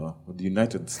United with the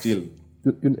United still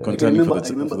contending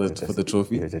for the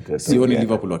trophy. See only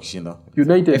Liverpool wakishinda.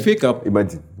 United. FA Cup.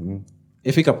 Imagine.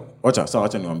 FA Cup.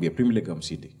 Wacha niwaambie Premier League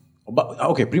amshinde.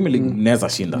 Okay, Premier League mnaweza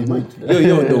shinda.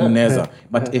 Hiyo ndio mnaweza.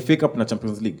 But FA Cup na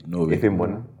Champions League no way. FA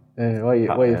mbona?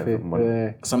 Why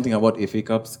FA? Something about FA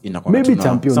Cups inakuwa Maybe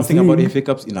Champions something League. about FA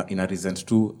Cups ina resent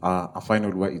to a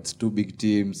final where it's two big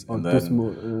teams and then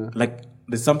small, like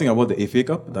there's something about the FA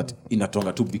Cup that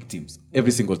inatonga two big teams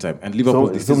every single time and Liverpool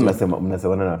this So season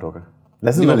mnasema nani anatoka?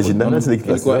 Last season alishinda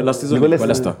ilikuwa last season ilikuwa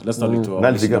Leicester ilitoa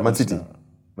Man City. Man City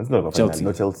alikuwa Chelsea. final,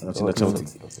 no Chelsea. Alishinda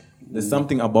Chelsea. There's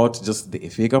something about just the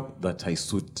FA Cup that I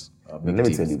suit big Let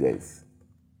me tell you teams. guys.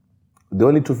 The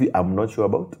only trophy I'm not sure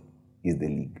about is the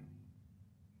league.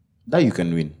 That you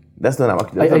can win. That's not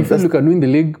I feel you can win the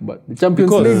league, but the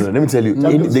Champions No, League. let me tell you.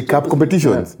 In the cup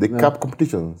competitions, cup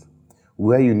competitions,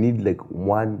 where you need like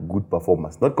one good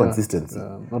performance, not consistency.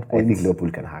 not I think points.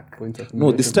 Liverpool can hack.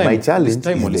 No, this time My challenge this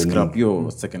time is only the scrap league.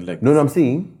 your second leg. No, I'm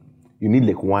saying you need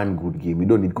like one good game. You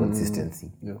don't need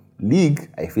consistency. League,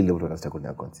 I feel Liverpool has struggled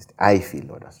now consistent. I feel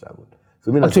Liverpool has struggled.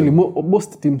 So Actually,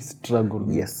 most teams struggle.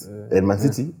 yes. And Man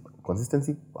City,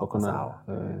 consistency, wako sawa.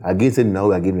 Against it now,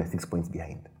 we are getting like 6 points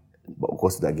behind. but of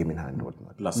course the game in hand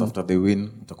whatnot. Plus after they win,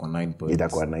 itakuwa 9 points.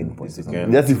 Itakuwa 9 points. This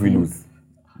weekend. That's if we lose.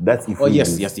 That's if Oh we yes,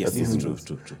 lose. yes,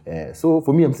 true. So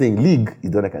for me, I'm saying league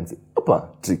is the one I can say upper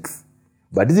tricks.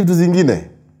 But this is vitu zingine.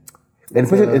 And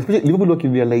especially Liverpool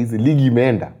wakirealize league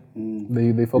imeenda.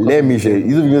 They focus. Let me share.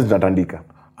 Hizo vingine zinatandika.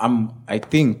 I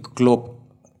think Klopp,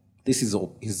 this is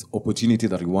his opportunity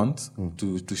that he wants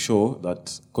to show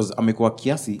that, because amekuwa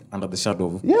kiasi under the shadow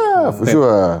of Yeah, for Pep.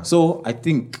 sure. So I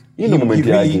think You know moment he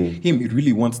yake.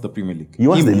 really wants the Premier League. He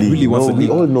wants the league. Really wants No, the we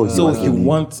league. all know he So wants he the league.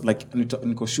 wants, like,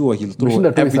 niko sure he'll throw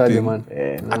Mshinda tu isaje, everything man.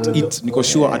 at it. Niko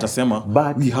sure atasema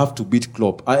But- we have to beat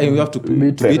Klopp. We have to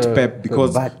beat Pep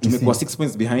because But you tumekuwa see- 6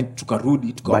 points behind, tukarudi, But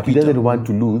he tukapita. doesn't want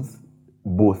to lose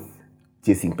both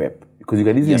chasing Pep. Because you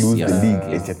can easily Yes, lose yes. the league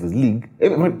and Champions League.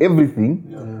 Everything.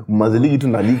 Maze league to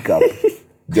na league cup.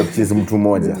 Just chase mtu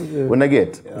moja. When I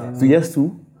get. So he has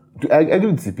to I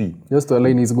agree with CP. Just to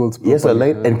align his goals. He has to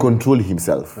properly. align and control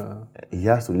himself. He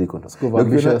has to really control. Go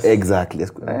ambitious. Exactly.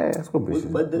 That's ambitious.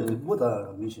 But both are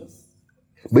ambitious.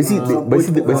 But see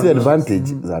the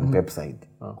advantage is on Pep's side.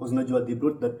 Because Najwa, they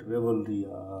brought that rivalry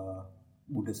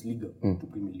Bundesliga to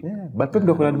Premier League. Yeah, but Pep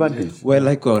got an advantage. Well,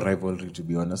 like our rivalry, to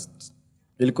be honest.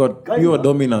 Ilikuwa pure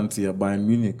dominance ya Bayern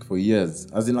Munich for years.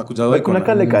 As in akuja Kuna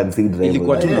kale concede rivalry.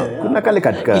 Ilikuwa tuna Kuna kale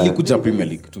katika. ilikuja Premier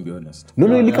League, to be honest.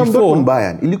 No, ilikam Dortmund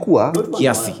Bayern. Ilikuwa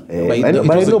Kiasi. but I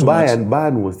know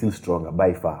Bayern was still stronger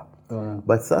by far.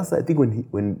 But sasa I think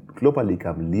when Klopp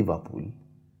alikam Liverpool,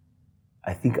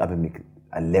 I think make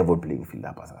a level playing field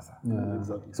hapa sasa.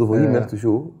 Exactly. So for him he has to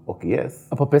show, okay, yes.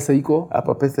 Hapa pesa iko.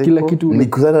 Hapa pesa Kila iko. kitu.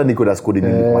 Niko na squad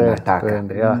nilikuwa nataka.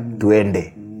 Tuende, yeah.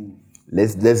 Tuende.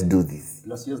 Let's do this.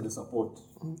 Plus he has the support.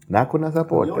 Na kuna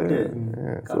support. Yote.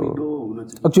 So Kamido,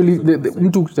 unacheki. Actually,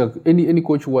 mtu any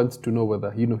coach wants to know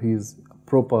whether he's a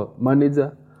proper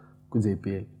manager kuja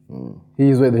EPL. He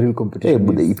is where the real competition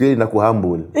but is. the EPL inaku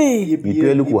humble.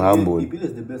 EPL ku humble. EPL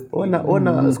is the best.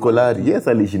 Ona Scolari, yes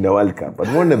alishinda World Cup, but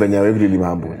mbona venye really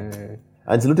humble.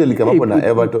 Ancelotti alikama hapo na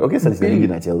Everton. Okay, sasa ligi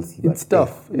na Chelsea. It's tough.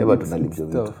 Everton alimsha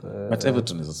vitu. But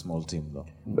Everton is a small team, though.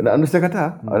 But I'm just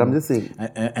I'm just saying.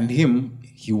 And him,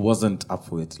 he wasn't up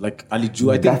for it. Like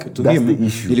alijua, I think to that's him, the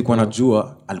issue. ilikuwa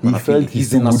najua, alikuwa He na feel felt he's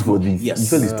too in a good squad. for this. Yes. He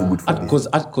felt he's too good for this.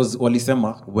 Because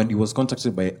walisema when he was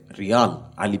contacted by Real,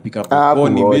 alipika Hapo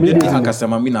phone immediately immediately.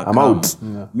 akasema mimi na I'm out.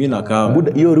 mimi na kama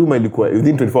Buda hiyo room ilikuwa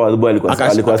within 24 hours boy alikuwa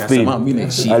Spain. akasema mimi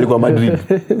naishia. Alikuwa Madrid.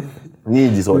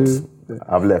 Ni sorts.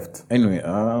 I've left. Anyway,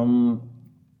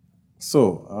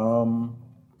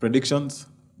 predictions.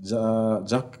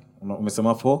 Jack,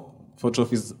 umesema 4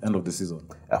 trophies end of the season.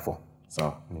 Afo.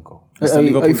 Sawa. Niko.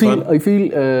 I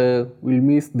feel we'll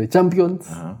miss the champions.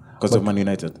 Because of Man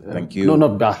United. Thank you. No,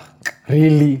 not that.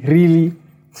 Really.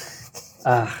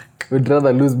 We'd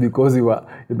rather lose because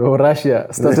Russia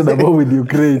started a war with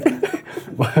Ukraine,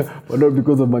 but not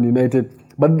because of Man United.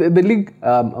 But the league,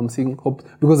 I'm seeing hope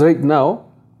because right now,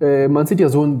 Man City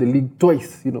has won the league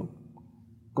twice,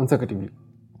 consecutively.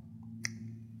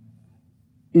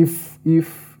 If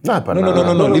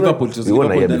No. Liverpool just We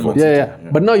won a year Liverpool, before. then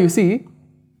yeah. But now you see,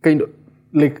 kind of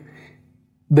like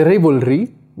the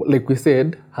rivalry, like we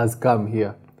said, has come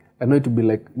here. I know it will be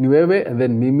like Niwewe and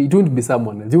then Mimi. It won't be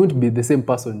someone else. It won't be the same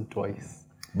person twice.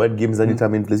 But games are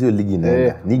determined place your league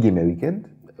inaenda. Ni game ya weekend.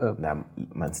 Na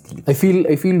Man City. I feel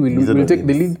These are we'll the take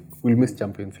the games. league. We'll miss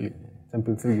Champions League.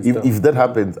 Champions League is tough. If that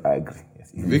happens, I agree.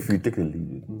 Yes. If you take the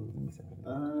league.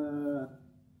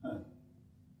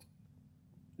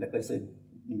 Like I said,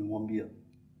 nimemwambia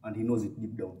and he knows it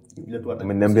deep down. Ile tu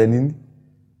Umeniambia nini?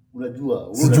 unajua.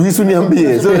 Sijui su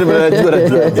niambie. So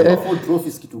najua. Four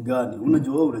trophies kitu gani?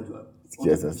 Unajua.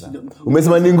 Yes, sasa.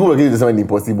 Umesema ni ngumu lakini unasema ni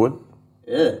impossible.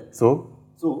 So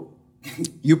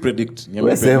you predict.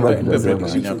 Wewe sema prediction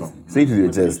kitu. yako. Say it to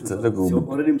your chest. so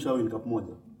already mshawin cup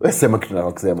moja. Wewe sema kitu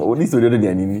na kusema. Ni story yote ni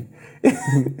ya nini?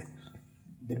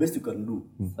 The best you can do.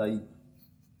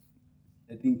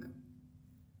 I think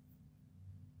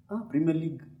Premier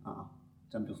League,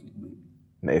 Champions League maybe.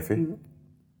 Na FA?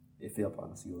 FA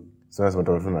hapana sioni. So that's what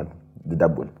we're the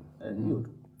double. Hiyo tu.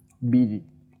 BG.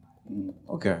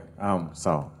 Okay.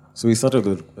 So we started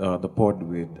the pod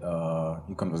with a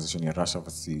conversation in Russia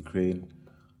versus Ukraine.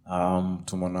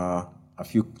 Tumona a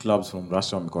few clubs from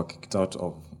Russia wamekuwa kicked out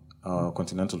of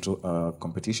continental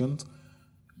competitions.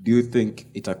 Do you think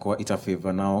ita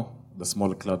favor now the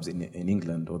smaller clubs in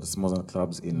England or the smaller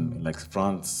clubs in like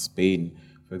France, Spain?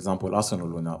 For example,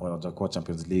 Arsenal wanajakuwa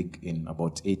Champions League in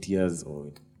about 8 years or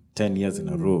 10 years in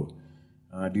a row.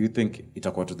 Do you think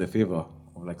itakuwa to the favor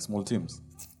of like small teams?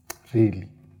 Really?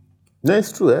 No,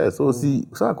 it's true. So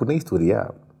kuna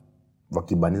historia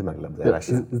wakibaniza clubs za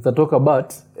Russia. Is the talk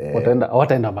about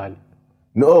wataenda mbali.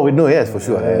 No, yes, for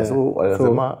sure. So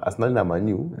wanasema Arsenal na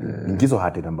Man U ingizo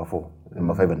hati number 4.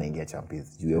 Number 5 anaingia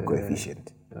Champions. You are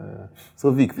coefficient.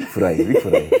 So Vic Fry.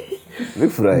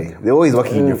 They're always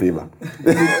working in your favor.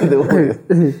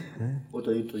 What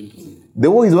are you trying to say?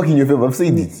 They're always working in your favor. I've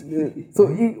said it. So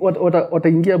what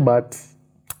ingia but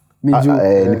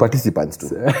ni participants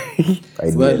too.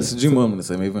 Well, sijui mbona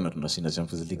mnasema hivyo na tunashinda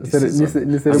Champions League this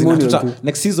season. Ni ceremonial.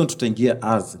 Next season tutaingia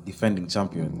as defending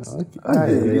champions.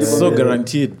 It's so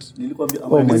guaranteed.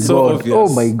 Oh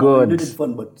my god. It's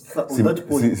fun, but on that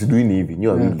point, Siduini hivi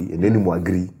nyoa wili and then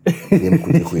muagree then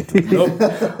mkuje kwetu.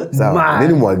 Sawa,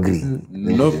 then muagree.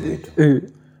 Nope.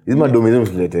 Hizi madomezo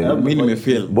msilete. Mimi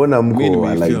nimefeel. Mbona mko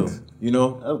aligned? You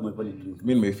know, I have my valid reason.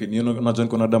 mimi nimefeel. You know, unajua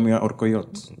niko na damu ya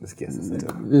Orkoyot. Sikia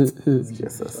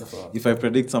sasa. If I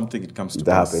predict something, it comes to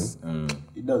That pass.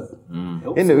 It does.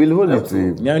 Anyway, we'll hold it to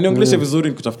him. Yeah, niongeleeshe vizuri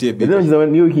nikutafutie big. Ndio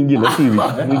niyo kingine, si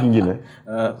wiki kingine.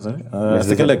 Sorry.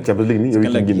 Second leg. Champions League ni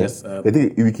wiki kingine. Yes. I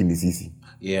think wiki ni sisi.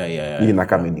 Yeah. Hii na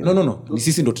kama ni. No. Ni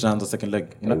sisi ndo tutaanza second leg.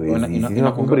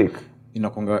 Inakonga break.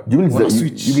 Inakonga. You mean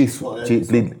switch. you guys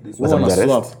played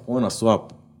Wanna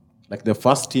swap. Like the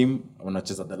first team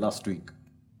wanacheza the last week.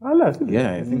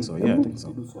 Yeah, I think so. I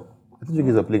think you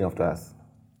guys are playing after us.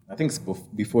 I think it's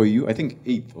before you. I think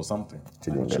 8th or something.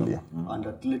 And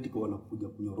Atletico wanakuja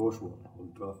kunyoroshwa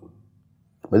Old Trafford.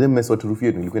 But then mess what roof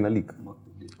yetu ilikuwa na leak.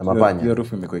 Na mapanya. Your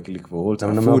roof imekuwa click for whole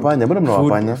time. Na mapanya, mbona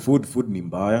mnawapanya? Food ni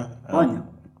mbaya. Panya.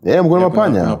 Mko na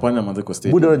mapanya. Mapanya manze kwa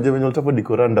stadium. Buda German Old Trafford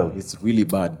iko run down. It's really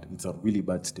bad. It's a really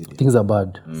bad stadium. Things are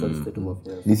bad.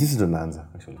 Ni sisi tunaanza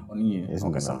actually.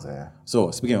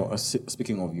 So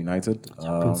speaking of United,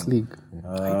 Champions League.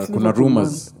 kuna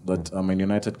rumors that Man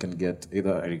United can get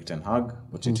either Erik ten Hag,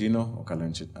 Pochettino, or Carlo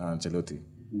Ancelotti.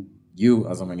 You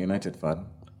as a Man United fan,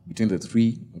 between the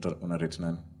three, una rate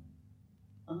nani?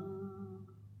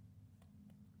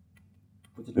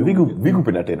 Viku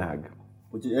penda Ten Hag.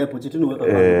 Pochettino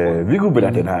Viku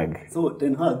penda Ten Hag. So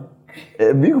Ten Hag.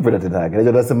 Viku penda Ten Hag.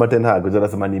 Unajua nasema Ten Hag, unajua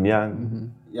nasema nini yangu?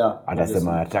 Yeah.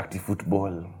 Atasema attractive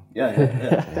football. Yeah.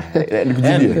 And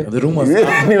the rumors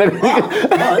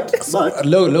But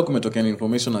leo kumetokea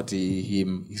information that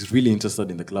he's really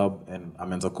interested in the club and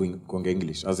ameanza kuongea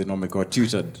English as in amekuwa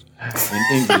tutored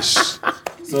in English.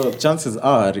 So chances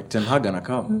are Erik ten Hag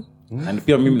anakam. And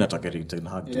pia mimi nataka Erik ten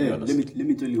Hag to be honest. let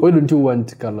me tell you. Why don't you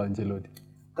want Carlo Ancelotti?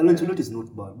 Carlo Ancelotti is not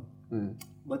bad.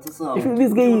 But sasa If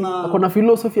this guy akona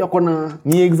philosophy akona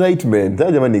ni excitement.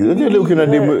 Sasa jamani, unajua leo kuna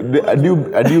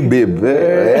adieu babe.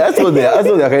 That's what they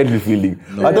are currently feeling.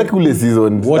 Hata kule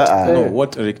season.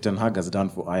 What Erik ten Hag has done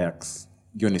for Ajax.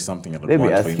 Given is something I don't Let me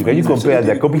want ask for you, him. can you compare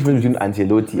the accomplishment between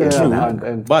Ancelotti and Ten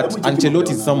Hag? But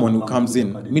Ancelotti is someone who comes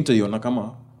in. Mintaiona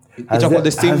kama itakuwa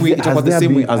the same way. Itakuwa the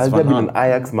same way as Has Van there been Gaal.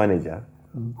 an Ajax manager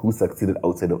who succeeded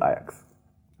outside of Ajax?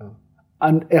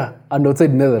 and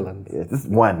outside Netherlands. Yes, just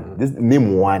one. Just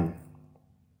name one.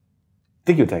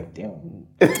 Take your time.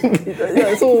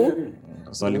 Yeah, so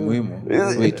Swali muhimu.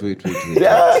 Wait.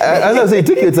 Yeah, as I say,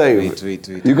 take your time. Wait.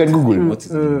 You can Google. What's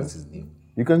his name?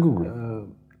 You can Google.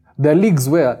 there are leagues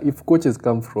where if coaches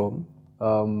come from,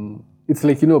 it's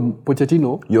like,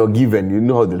 Pochettino. You're given. You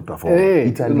know how they'll perform. Hey,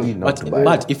 Italy, not too bad.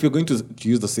 But if you're going to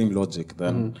use the same logic,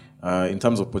 then in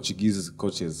terms of Portuguese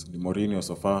coaches, Mourinho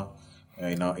so far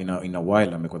in a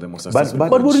while amekuwa the most successful.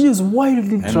 But Mourinho is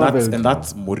wildly traveled. And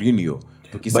that's Mourinho.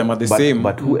 Tukisema the same.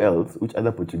 But who else? Which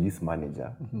other Portuguese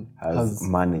manager has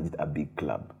managed a big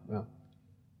club? Yeah.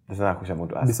 That's not a question I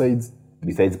want to ask.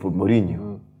 Besides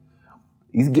Mourinho.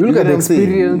 You look at the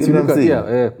experience. You look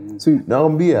at So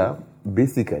Naambia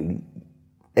basically,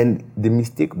 and the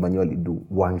mistake manually do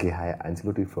wange hire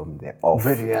Ancelotti from the off.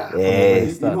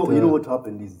 You know what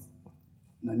happened is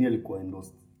nani alikuwa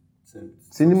endorsed.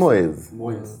 Sini Moyes.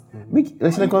 Miki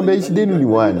nashinda kwambia ishi denu ni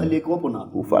one. Alikuwa hapo na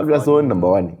Ferguson number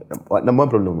 1. Number 1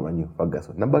 problem with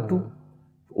Ferguson. Number 2,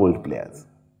 old players.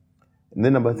 And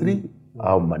then number 3,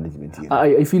 our management here.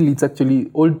 I feel it's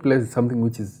actually old players is something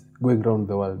which is going around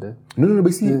the world. No,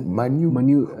 but see,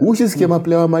 Manu. Ushisikia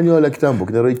maplayer wa Manu la kitambo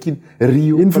kina Roy Keane,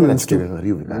 Rio influence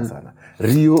Rio vibaya sana.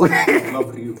 Rio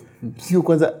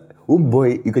kwanza,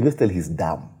 boy, you can just tell he's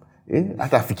dumb.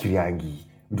 Hata afikiriangi.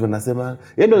 Mtu anasema,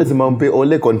 yeye ndo alisema mpe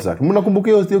Ole contract.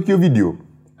 Mnakumbuka hiyo video?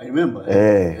 I remember.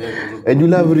 And you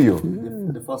love Rio.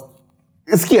 The first.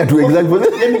 Sikia tu exactly.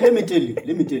 Let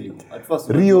me tell you. At first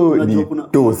Rio ni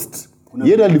toast.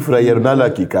 Yeye ndo alifurahia Ronaldo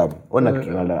akikam. Ona kitu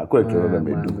Ronaldo, akula kitu Ronaldo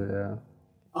amedu.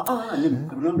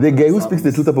 The guy who speaks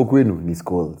the truth hapo kwenu ni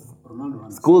Scholes.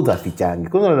 Scholes afichangi.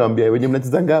 Kwanza ananiambia wenye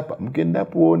mnachezanga hapa, mkienda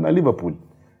hapo na Liverpool.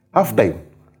 Half time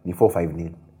ni 4-5-0.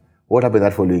 What happened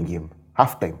that following game?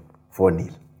 Half time 4-0.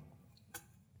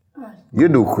 You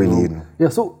know kweli.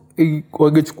 Yeah, so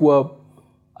wangechukua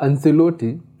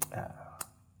Ancelotti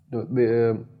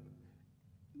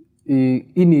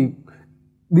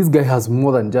this guy has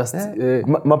more than just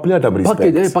maplayer tam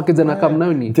respect package na kam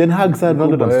nayo ni Ten Hag sana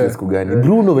ndo tamsikia siku gani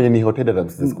Bruno venye ni hotel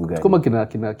tamsikia siku gani kama kina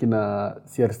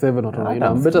CR7 or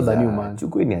I'm better than you man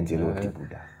chukue ni Ancelotti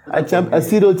buda a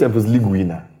serial Champions League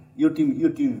winner Your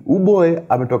team. Uboy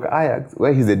ametoka Ajax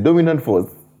where he's a dominant force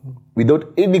without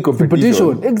any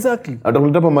competition. Exactly.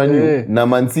 Atakuleta hapa Man U na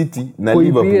Man City na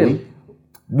Liverpool.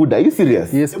 Buda, are you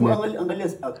serious? Yes, man.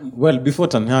 Well, before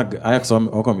Ten Hag, Ajax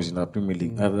wako wameshinda Premier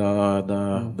League.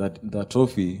 The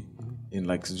trophy in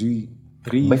like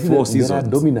 3-4 seasons. They are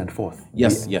dominant force.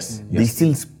 Yes. They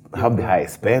still have the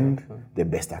highest spend, the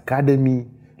best academy.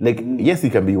 Like, yes,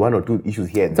 it can be one or two issues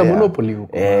here and it's there. It's a monopoly.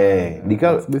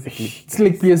 Basically. It's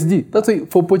like PSG. That's why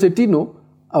for Pochettino,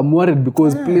 I'm worried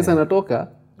because players anatoka.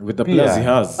 With the players he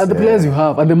has. And the players you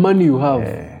have, and the money you have.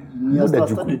 He has a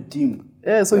started team.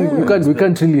 Yeah, so we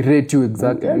can't really rate you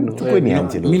exactly. Mimi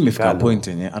nimefika point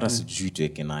yenye hata sijui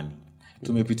tuweke nani.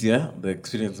 Tumepitia the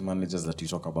experience managers that you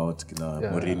talk about kina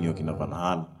Mourinho, kina Van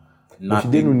Gaal.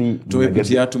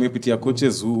 Tumepitia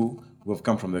coaches who have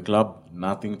come from the club,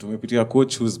 nothing. Tumepitia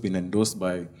coach who's been endorsed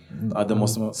by the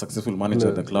most successful manager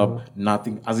at the club,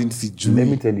 nothing. As in sijui. Let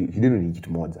me tell you, he didn't need it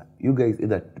moja. You guys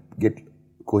either get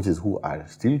coaches who are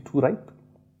still too ripe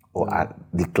or are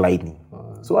declining.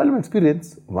 So all my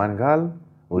experience, Van Gaal,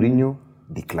 Mourinho,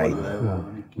 declining.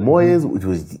 Moyes,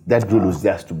 that role was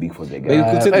just too big for the guy. You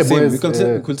could say the same. We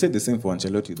could say the same for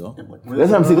Ancelotti, though.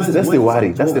 That's what I'm saying. That's the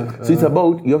worry. So it's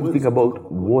about, you have to think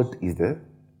about what is the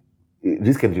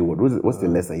risk and reward. What's the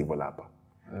lesser evil hapa?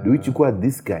 Do we chukua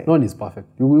this guy? No one is perfect.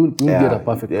 You won't get a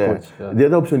perfect coach. Yeah. The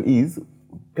other option is,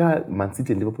 Man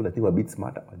City and Liverpool, I think, were a bit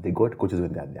smarter. They got coaches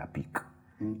when they're at their peak.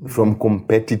 From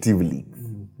competitive leagues.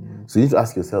 So you need to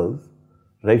ask yourselves,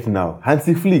 right now,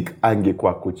 Hansi Flick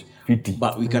angekuwa coach fiti.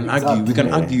 But we can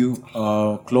argue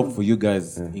Klopp for you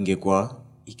guys ingekuwa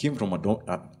he came from a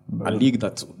league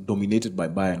that's dominated by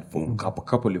Bayern for a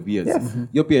couple of years. Yes.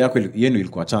 Hiyo pia yako yenu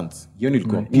ilikuwa chance. Yenu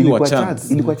ilikuwa pure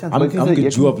chance.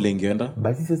 Amkijua vile ingeenda.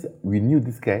 But he says we knew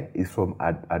this guy is from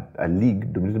a league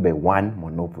dominated by one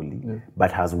monopoly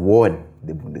but has won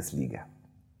the Bundesliga.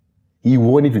 He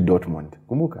won it with Dortmund.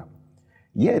 Kumbuka.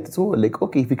 Yet, so like,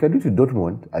 okay, if you can do it with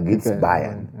Dortmund against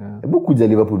Bayern, kuja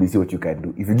Liverpool, we see what you can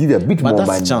do. If you give a bit more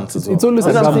money, chance as well. It's always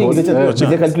a gamble. It's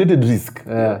a calculated risk.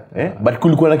 But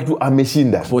kulikuwa na kitu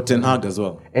ameshinda. For Ten Hag as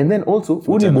well. And then also,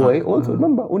 Uniboy,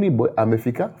 remember, Uniboy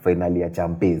amefika finali ya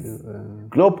Champions.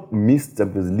 Klopp missed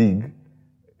Champions League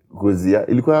because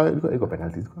ilikuwa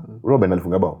penalties. Robben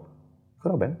alifunga bao.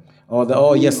 Robben?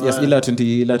 Yes, ila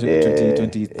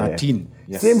 2013.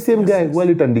 Yes. Same guy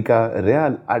walitandika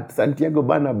Real at Santiago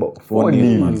Bernabeu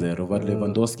 4-0. Robert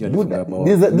Lewandowski alifunga bao.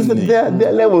 There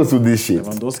are levels to this shit.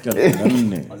 Lewandowski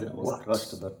alifunga 4.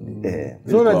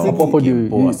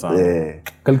 So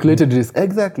calculated risk.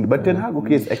 Exactly. But Ten Hag,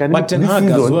 okay, but Ten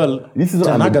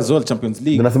Hag as well Champions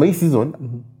League. Nasema hii season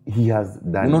he has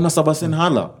done. Unaona Sebastian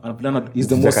Haller anaplan is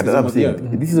the most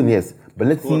this season, yes. But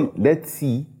let's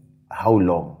see how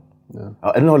long.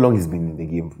 I don't know how long he's been in the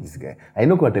game for this guy. I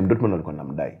know kwa time Dortmund walikuwa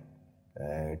namdai.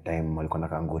 Time walikuwa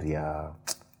nakanguria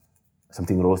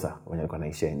something Rosa when alikuwa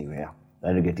naisha anywhere.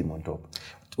 I don't get him on top.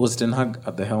 Was Ten Hag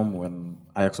at the helm when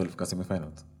Ajax walifika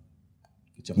semi-finals?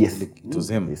 Yes. It was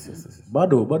him. Yes.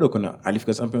 Bado kuna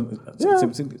alifika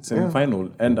semi-final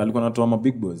and alikuwa anatoa ma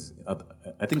big boys.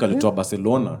 I think alitoa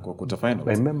Barcelona kwa quarter finals.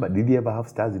 Remember, did he ever have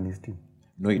stars in his team?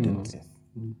 No, he didn't. Yes.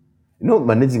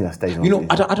 Managing a star.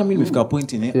 At me, we've got a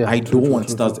point in it. I don't want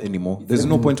stars anymore. There's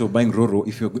no point of buying Roro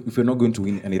if you're not going to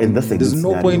win anything. There's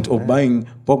no point of buying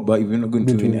Pogba if you're not going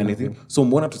to win anything. So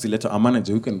mbona tusileta a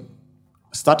manager who can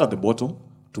start at the bottom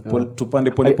to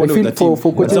pande pole with the team.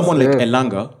 But someone like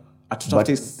Elanga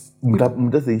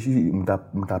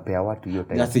mtapea watu hiyo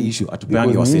time. That's the issue.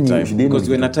 Atupeangi wase time because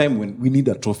we're in a time when we need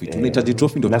a trophy. Tunahitaji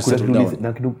trophy ndio tusettle down.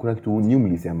 Na kuna kitu new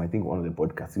mlisema, I think one of the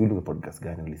podcasts. You look at podcast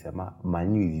gani mlisema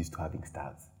Man U is used to having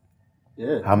stars.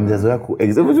 Hamjazoea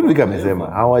exactly kama amesema.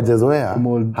 Hawajazoea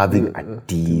having a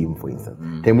team for instance.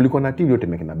 Time ulikuwa na team yote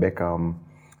mekina Beckham,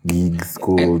 Giggs,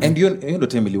 Scholes. And you know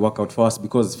time will work out for us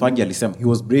because Fergie alisema he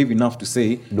was brave enough to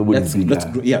say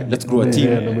let's grow a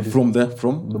team from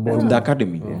the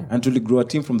academy and to grow a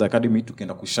team from the academy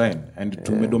tukaenda kushine and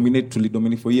to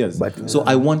dominate for years. So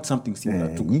I want something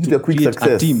similar to create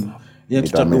a team to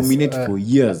dominate for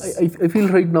years. I feel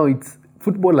right now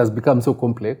football has become so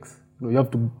complex. You have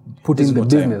to put in the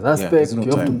business aspect.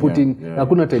 You have to put in.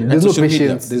 Hakuna time. There's no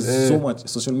patience. There's so much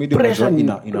social media pressure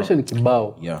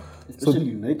kibao.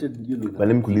 Especially United. But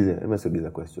let me ask you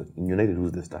a question. In United,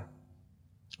 who's the star?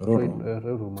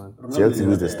 Roro, man. Chelsea,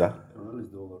 who's the star? Ronaldo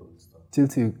is the overall star.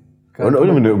 Chelsea.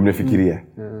 Mnafikiria.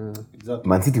 Exactly.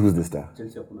 Man City, who's the star?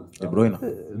 Chelsea hakuna De star. Bruyne.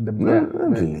 De Bruyne.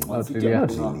 Not really.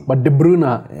 Not really. But De Bruyne,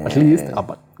 at least.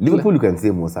 But Liverpool, you can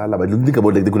say Mo Salah, but you think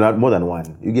about like they could have more than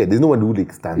one. You get, there's no one who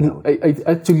like stands out. I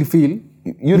actually feel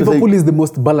You know, Liverpool like- is the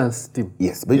most balanced team.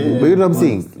 Yes, but you know what I'm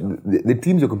saying? The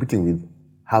teams you're competing with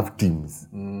have teams.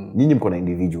 Nyinyi mko na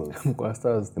individuals. Kwa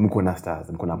stars. Mko na stars.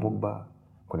 Mko na Pogba,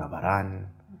 mko na Varane,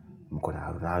 mko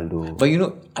na Ronaldo. But you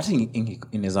know, I think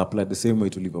in his applied the same way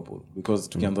to Liverpool because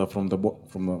tukianza from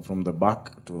the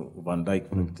back to Van Dijk,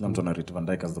 kila mtu anarate Van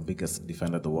Dijk as the biggest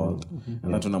defender in the world,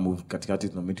 and then tuna move katikati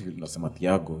to midfield tunasema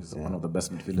Thiago is one of the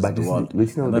best midfielders in the world.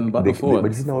 And then back and forward.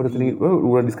 But this is now what we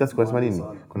were discussing kwa nini?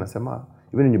 Kuna sema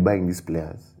even when you're buying these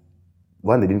players,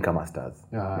 one they didn't come as stars.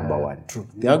 Number one. True.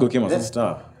 Thiago came as a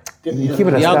star. He came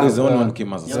as a Thiago star. is the only one who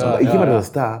came as a star. He came as a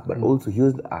star, but also he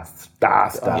was a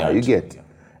star. Yeah, You get.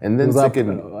 And then He was second,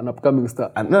 an upcoming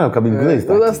star. no, coming because he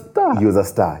was a star. He was a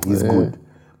star. He's good,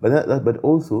 but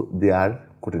also they are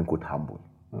quote unquote humble.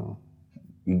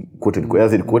 Quote unquote, I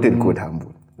said quote unquote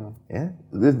humble. Yeah,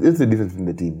 this is the difference between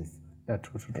the teams. Yeah,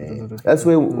 true. That's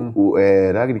why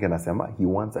Ragnik anasema he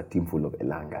wants a team full of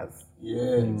elangas.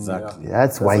 Yeah. Exactly.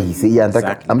 That's why he say yeah.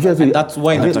 Exactly. I'm sure. And that's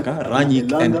why nataka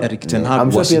Rangnick and Erik ten Hag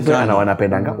I'm sure washikane.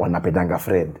 wanapendanga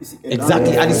Fred.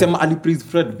 Exactly. Alisema alipraise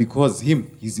Fred because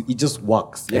he just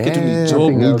works. Yake tu ni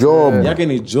job. Ni job. Yake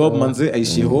ni job manze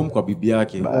aishi home kwa bibi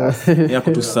yake.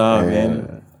 Yako tu sawa man.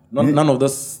 None of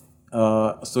those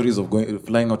stories of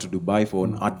flying out to Dubai for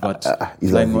an advert,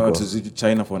 flying out to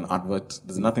China for an advert.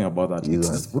 There's nothing about that. It's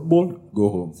just football, go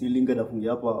home. Si Lingard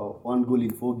afungia hapa 1 goal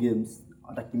in 4 games.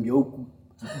 Atakimbia huku.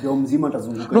 Ndio mzima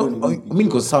atazunguka No, mimi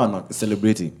niko sawa na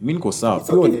celebrating. Mimi niko sawa.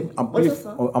 okay.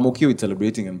 I'm okay with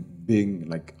celebrating and being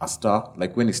like a star,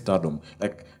 like when it's stardom.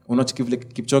 Like unachikivile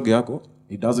Kipchoge yako,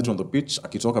 he does it on the pitch,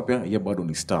 akitoka pia yeye bado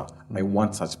ni star. I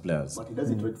want such players. But he does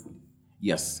it rightfully.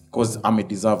 Yes, because I may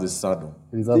deserve this stardom.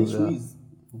 The issue is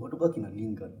watu baki na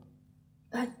Lingard.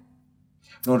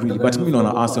 Not really, but me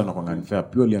naona Arsenal wanakuanga unfair,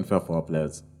 purely unfair for our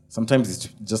players. Sometimes it's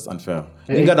just unfair.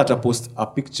 Lingard ata post a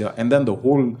picture and then the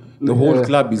whole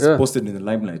club is posted in the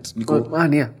limelight. Nico,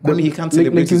 Man, yeah. when he can't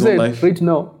celebrate you his own said, life. right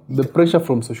now, the pressure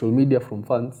from social media, from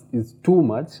fans, is too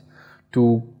much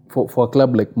for a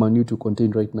club like Man U to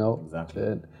contain right now.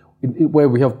 Exactly. Where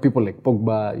we have people like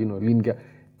Pogba, Lingard.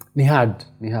 Ni hard.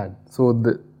 So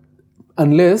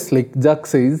unless, like Jack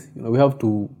says, we have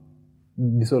to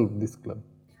dissolve this club.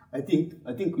 I think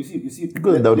you see It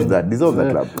goes down to that. Dissolve the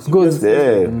club. Goes,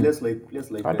 players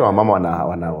like Hata wamama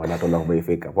wanatola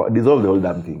kubaifeka. Dissolve the whole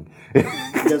damn thing.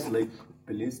 players like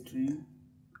Pelestri,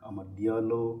 Amad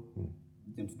Diallo,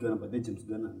 James Garner, but then James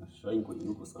Garner na shine kwenye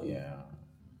huko sana. Yeah.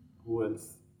 Who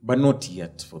else? But not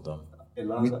yet for them.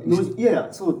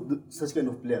 Elanga. So such kind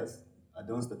of players are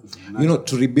the ones that we should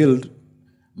To rebuild,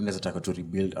 mnaweza taka to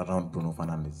rebuild around Bruno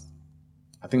Fernandes.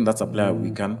 I think that's a player we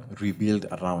can rebuild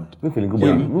around.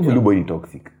 Move boy ni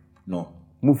toxic. No.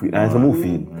 Move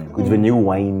when you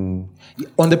wine.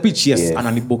 On the pitch, yes.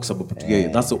 Anani box about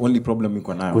that's the only problem we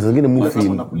can have. Because again, move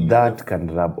that can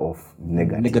rub off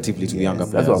Negatively to the younger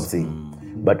That's what I'm players.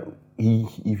 saying. But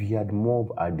if he had more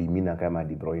of a demeanor kama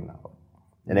De Bruyne,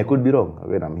 and I could be wrong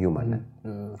when I'm human,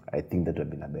 I think that would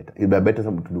have been it would be a better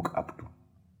something to look up to.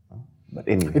 But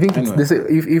anyway, I think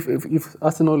if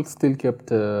Arsenal still kept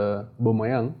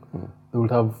Aubameyang, they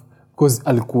would have, because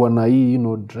alikuwa na hii,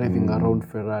 driving around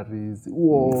Ferraris,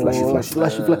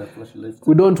 Flashy.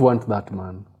 We don't want that,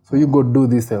 man. So you go do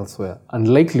this elsewhere. And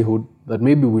likelihood that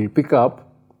maybe we'll pick up,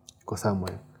 go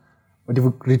somewhere. But if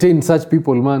we retain such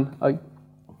people, man,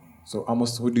 So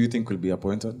Amos, who do you think will be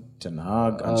appointed? Ten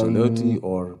Hag, Ancelotti,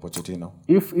 or Pochettino?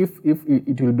 if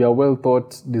it will be a well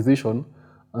thought decision,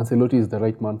 Ancelotti is the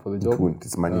right man for the job. it won't.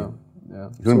 It's money. Yeah.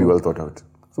 It won't be well thought out.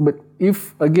 So, but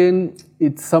if again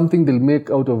it's something they'll make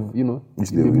out of the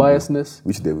biasness,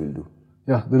 Which they will do.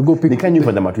 yeah, they'll go pick. They can't use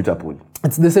for them a Twitter poll.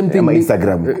 It's the same thing. My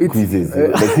Instagram quizzes.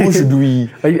 Like who should we?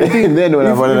 I think And then when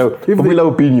I find out popular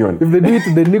opinion. If they do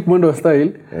it the Nick Mondo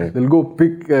style, they'll go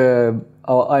pick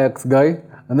our Ajax guy,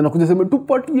 and then akuja sema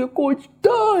tupatie coach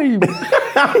time.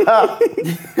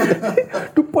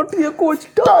 Tupatie coach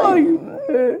time.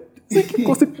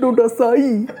 Sikikosi tunaenda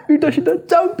sahi itashinda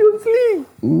Champions League.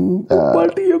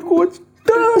 Tupatie coach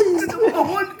time.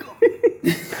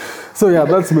 So yeah,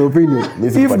 that's my opinion.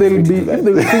 If they'll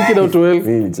think it out well,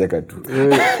 Really check it too.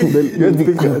 they'll think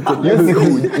it out.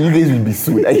 You guys will be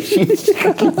sued. I shit. You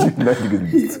guys will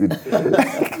be sued.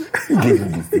 You guys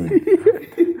will be sued.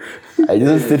 I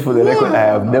just said for the record, I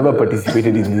have never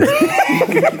participated in this.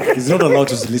 He's not allowed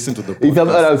to listen to the podcast. If I'm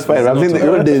not, it's fine. I'm saying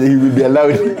the other day he will be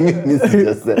allowed.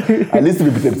 At least to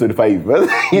repeat episode 5.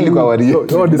 Look how are you?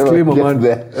 Your disclaimer, man.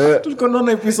 Tulikuwa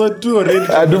naona episode 2 already.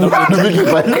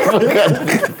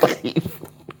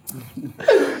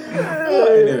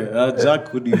 Anyway, Jack,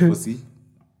 who do you foresee?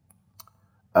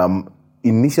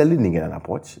 Initially ningeenda na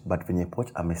Poch, but venye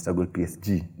Poch struggle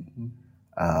PSG.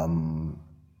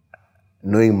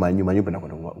 Knowing Manu penda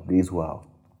kwenda days who are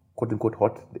quote unquote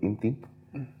hot, the in thing.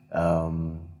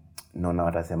 No, now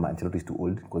watasema Ancelotti is too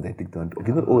old because I think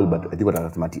okay, not old, but I think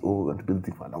watasema want to build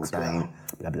it for a long time,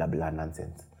 blah blah blah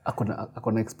nonsense.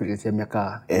 Akona experience ya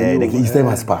miaka. Like his time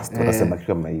has passed. Watasema kitu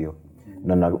kama hiyo.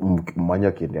 Na Manu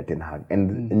akiendea Ten Hag,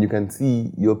 and you can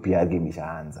see your PR game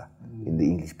ishaanza in the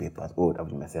English papers.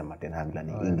 Nimesema Ten Hag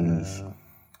learning English.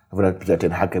 After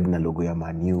Ten Hag kabina logo ya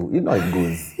Manu, you know it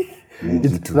goes.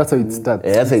 That's how it starts.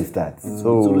 That's how it starts.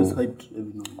 So it's always hyped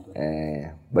every now and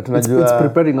then. But it's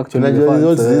preparing actually.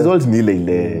 Results ni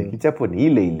ile. Kichapo ni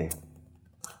ile.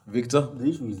 Victor? The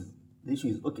issue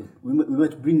is okay, we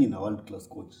might bring in a world-class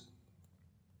coach,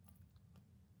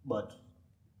 but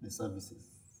the services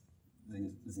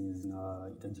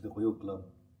zinahitajika kwa hiyo club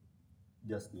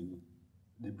just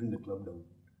they bring the club down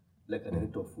like a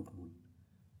director of football.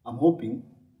 I'm hoping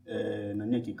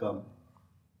nani akikam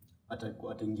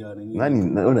ataingia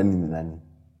nani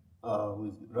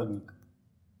with Ragnik.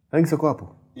 Ragnik siko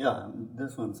hapo? Yeah,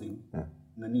 that's what I'm saying. Yeah.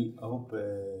 Nani I hope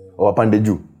wapande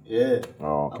juu. Yeah.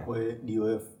 Oh, okay. Hapo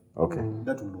DOF. Okay.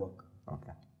 That will work.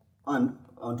 Okay. And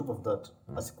on top of that,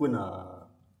 asikuwe na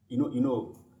you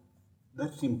know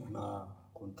that team kuna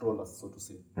controllers, so to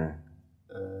say.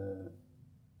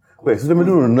 Wait, so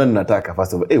nani nataka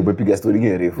first of all? Umepiga story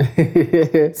gani refu?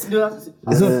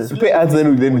 So pay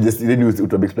answer then we just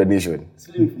to explanation.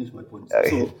 So let me finish my point.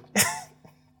 So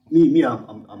me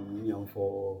I'm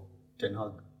for Ten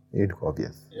Hag. It's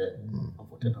obvious. Yeah, I'm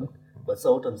for Ten Hag. But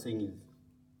so what I'm saying is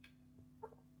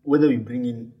whether we bring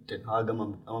in Ten Hag ama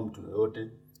mtu yoyote,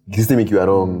 system if you are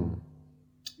wrong.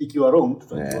 If you are wrong,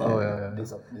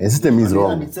 the system is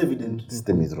wrong. And it's evident.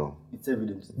 System is wrong. It's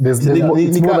evident.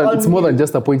 It's more than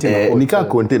just appointing a coach. Nika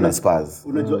container Spurs.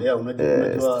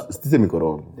 Unajua system iko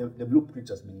wrong. The blueprint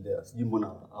has been there. Sijui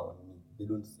mbona they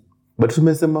don't see. But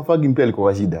tumesema Fagi mpia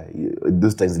alikuwa shida.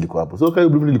 Those times ilikuwa hapo. So kayo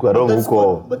blueprint ilikuwa wrong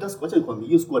huko. But that's what I call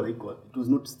hiyo squad haiko. It was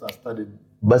not started.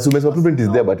 But tumesema blueprint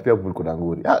is there, but pia kulikuwa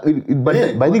nguri. But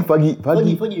I think Fagi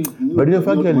but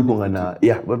Fagi alikuwa na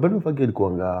but Fagi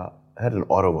alikuwa had an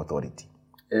aura of authority.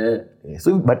 Yeah.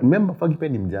 So but remember Fagi pia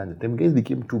ni mjanja. Them guys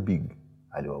became too big.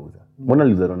 Aliwauza. Mbona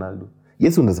aliuza Ronaldo?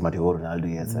 Yes, unasema Ronaldo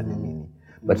yes and nini.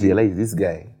 But realize this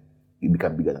guy he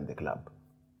become bigger than the club.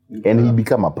 And he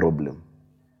become a problem.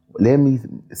 Let me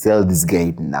sell this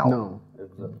guy now. No.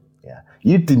 Yeah.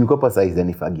 Hii timu kwa size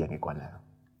ni Fagi angekuwa nayo.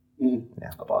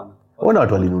 Yeah. Hapana. Ona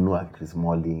watu walinunua Chris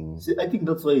Smalling. See, I think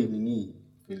that's why nini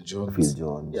Phil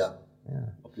Jones. Yeah.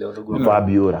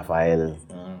 Fabio, Rafael.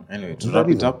 Anyway, to wrap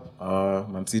it up,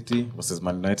 Man City versus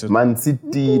Man United. Man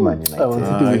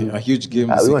United. A huge game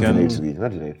We this want weekend. to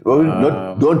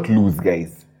win. Don't lose,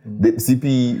 guys. The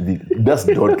CP just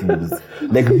don't lose.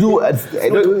 Like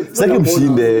Saki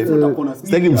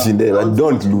mshinde, but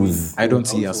don't lose. I don't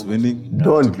see us winning.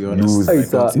 Don't to be honest.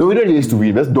 lose. No, we don't need to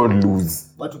win. Just don't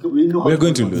lose. But we know We're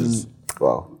going to lose.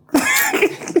 Wow.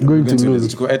 Going to lose.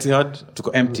 Tuko Etihad,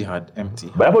 tuko empty.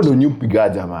 But hapo ndo new piga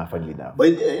jamaa finally now.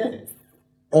 but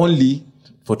Only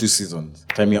for 2 seasons.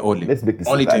 Time year only. Let's make this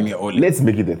only the third. time year only. Let's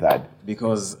make it the third.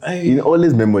 Because In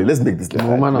Ole's memory, let's make this the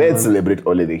third. Let's celebrate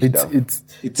Ole the stuff. It's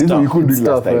it's We tough. couldn't do it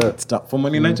last time. It's tough. For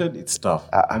Man United, it's tough.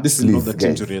 And this is please, not the team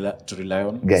guys. to rely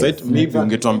on. Guys. So maybe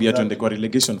ungetuambia tuende kwa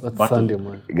relegation Sunday, battle.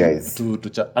 man. Guys.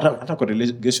 Hata kwa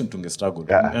relegation tunge struggle.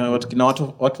 Kina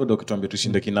watu wakituambia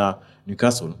tushinde kina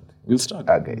Newcastle, we'll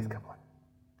struggle. Guys, come on.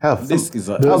 Have This some, is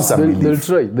a have some belief.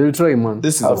 They'll try, man.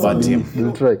 this is a bad team.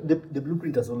 They'll try. the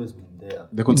blueprint has always been there.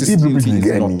 The consistency blueprint is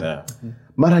gani? not there.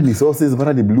 Mara ni sources,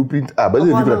 mara ni blueprint. But hizo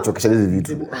vitu tunachokesha hizo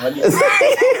vitu.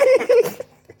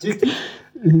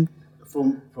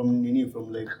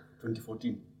 from like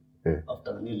 2014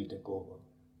 after Nani take over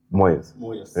Moyes.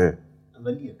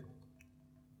 angalia tu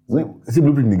Si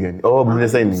blueprint ni gani?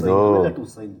 Blueprint signings. angalia tu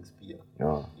signings pia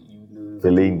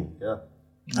Fellaini. yeah.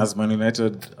 As Man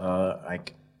United,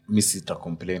 like Messi to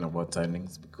complain about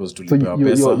signings because to So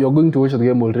pesa. you're going to watch the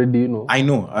game already, you know. I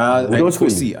know. I don't will win.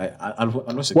 see. I'll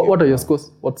watch the game. What are your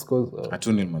scores? What scores? I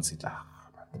tune in Man City.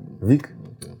 Vic.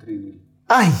 3-0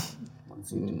 Ay. Man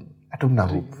City. Hatuna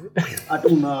hope.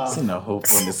 Hatuna Sina hope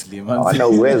honestly, man. Hawana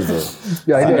uwezo.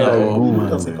 Sina hope,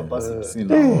 man. capacity.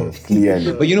 Sina hope.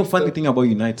 Clearly. But you know, funny thing about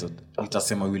United,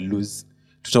 itasema we lose.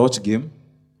 Tutawatch game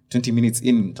 20 minutes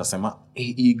in, itasema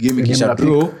hii game ikisha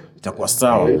draw itakuwa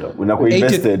sawa. Unakuwa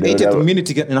invested. 80th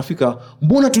minute inafika,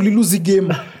 mbona tulilose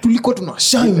game? Tulikuwa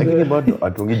tunashine. Lakini bado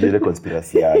atuongije ile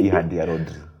conspiracy ya hii hadi ya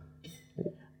Rodri.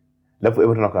 Lafu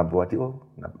Everton akaambiwa ati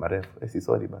na maref, si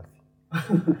sorry basi.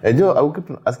 And Joe, I will keep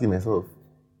asking myself,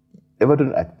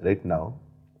 Everton right now,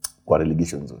 kwa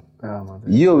relegation zone.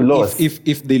 You lost.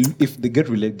 If they get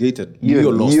relegated,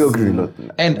 you lost. You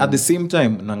And at the same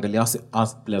time, naangalia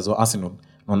players wa Arsenal,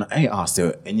 naona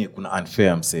enye kuna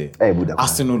unfair mse.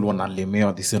 Arsenal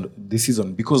wanalemewa this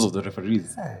season because of the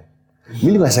referees.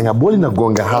 Mimi nashanga boli na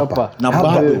gonga hapa. Na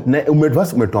bado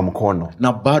umetoa mkono.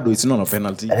 Na bado it's not a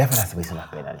penalty. Refa anasema it's not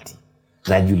a penalty.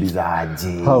 Najiuliza aje.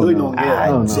 Ndio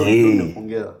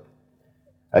inaongea.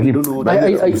 I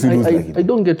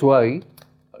don't get why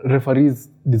referees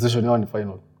decision on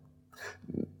final.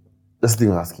 That's the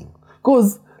thing I'm asking.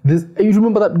 Because you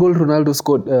remember that goal Ronaldo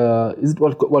scored, is it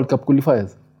World Cup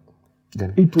qualifiers?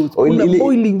 It was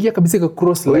boiling here kabisa ka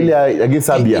cross line. Ile against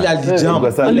Serbia. Ile alijump.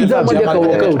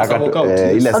 Walk out.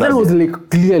 And then was like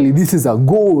clearly this is a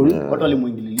goal. Watu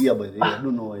walimuingililia by the way. I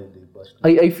don't know why they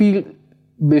bashed. I feel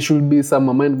there should be some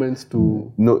amendments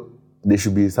to there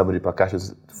should be some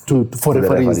repercussions for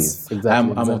referees.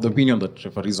 Exactly. I'm of the opinion that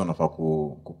referees wanafaa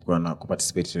ku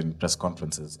participate in press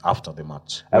conferences after the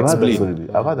match. I've heard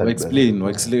that. Explain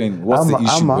what's the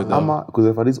issue with them. Because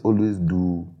referees always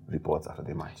do reports after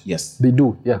the match. Yes. They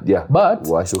do, yeah.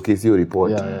 But showcase your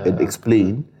report and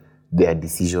explain their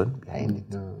decision behind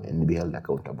it and be held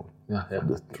accountable.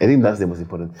 I think that's the most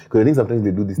important. Because I think sometimes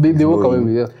they do this. They walk away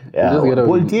with it.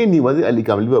 Paul Tierney was it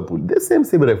alikam Liverpool. The same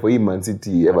referee Man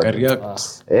City ever.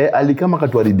 Alikama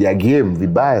katuharibia game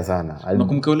vibaya sana.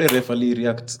 Nakumbuka ule ref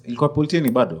ali-react. Ilikuwa Paul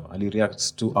Tierney bado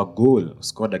ali-react to a goal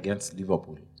scored against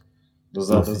Liverpool.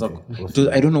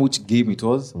 I don't know which game it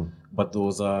was, but there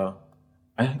was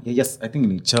I think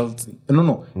in Chelsea.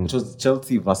 No. It was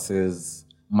Chelsea versus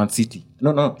Man City.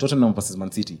 No, Tottenham versus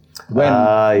Man City. When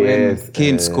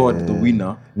Kane scored the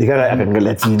winner,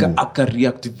 aka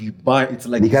react vibaya. It's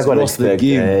like he lost the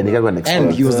game.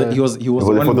 And he was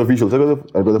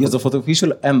the fourth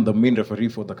official and the main referee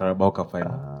for the Carabao Cup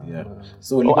final.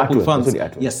 So Liverpool fans,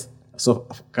 yes. So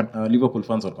Liverpool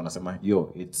fans were gonna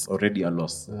yo, it's already a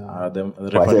loss. The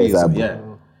referees,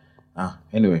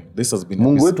 anyway, this has been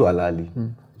Mungu wetu halali.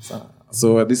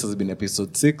 So this has been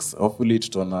episode 6. Hopefully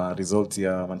tutaona result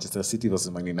ya Manchester City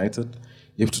versus Man United.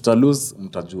 If tuta lose,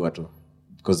 mtajua tu.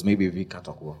 Because maybe Vic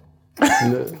atakuwa.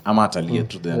 Ama atalia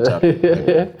to the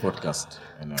entire podcast.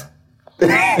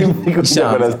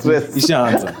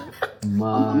 Ishaanza.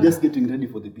 I'm just getting ready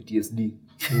for the PTSD.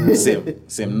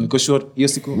 Same. Niko sure hiyo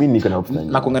siku. Mimi niko na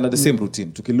option. Nakongana the same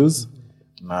routine. Tukilose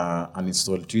na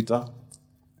uninstall Twitter.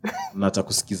 Na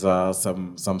takusikiza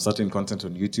some certain content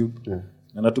on YouTube.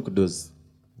 And I took a dose.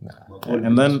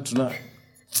 And then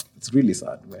it's really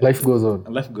sad, man. Life goes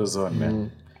on,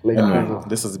 man. Anyway,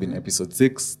 this has been episode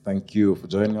 6. Thank you for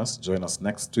joining us. Join us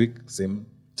next week, same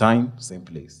time, same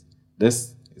place.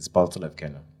 This is Pulse Life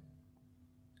Kenya.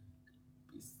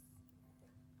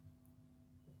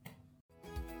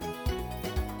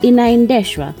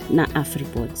 Inaendeshwa na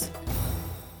Afripods.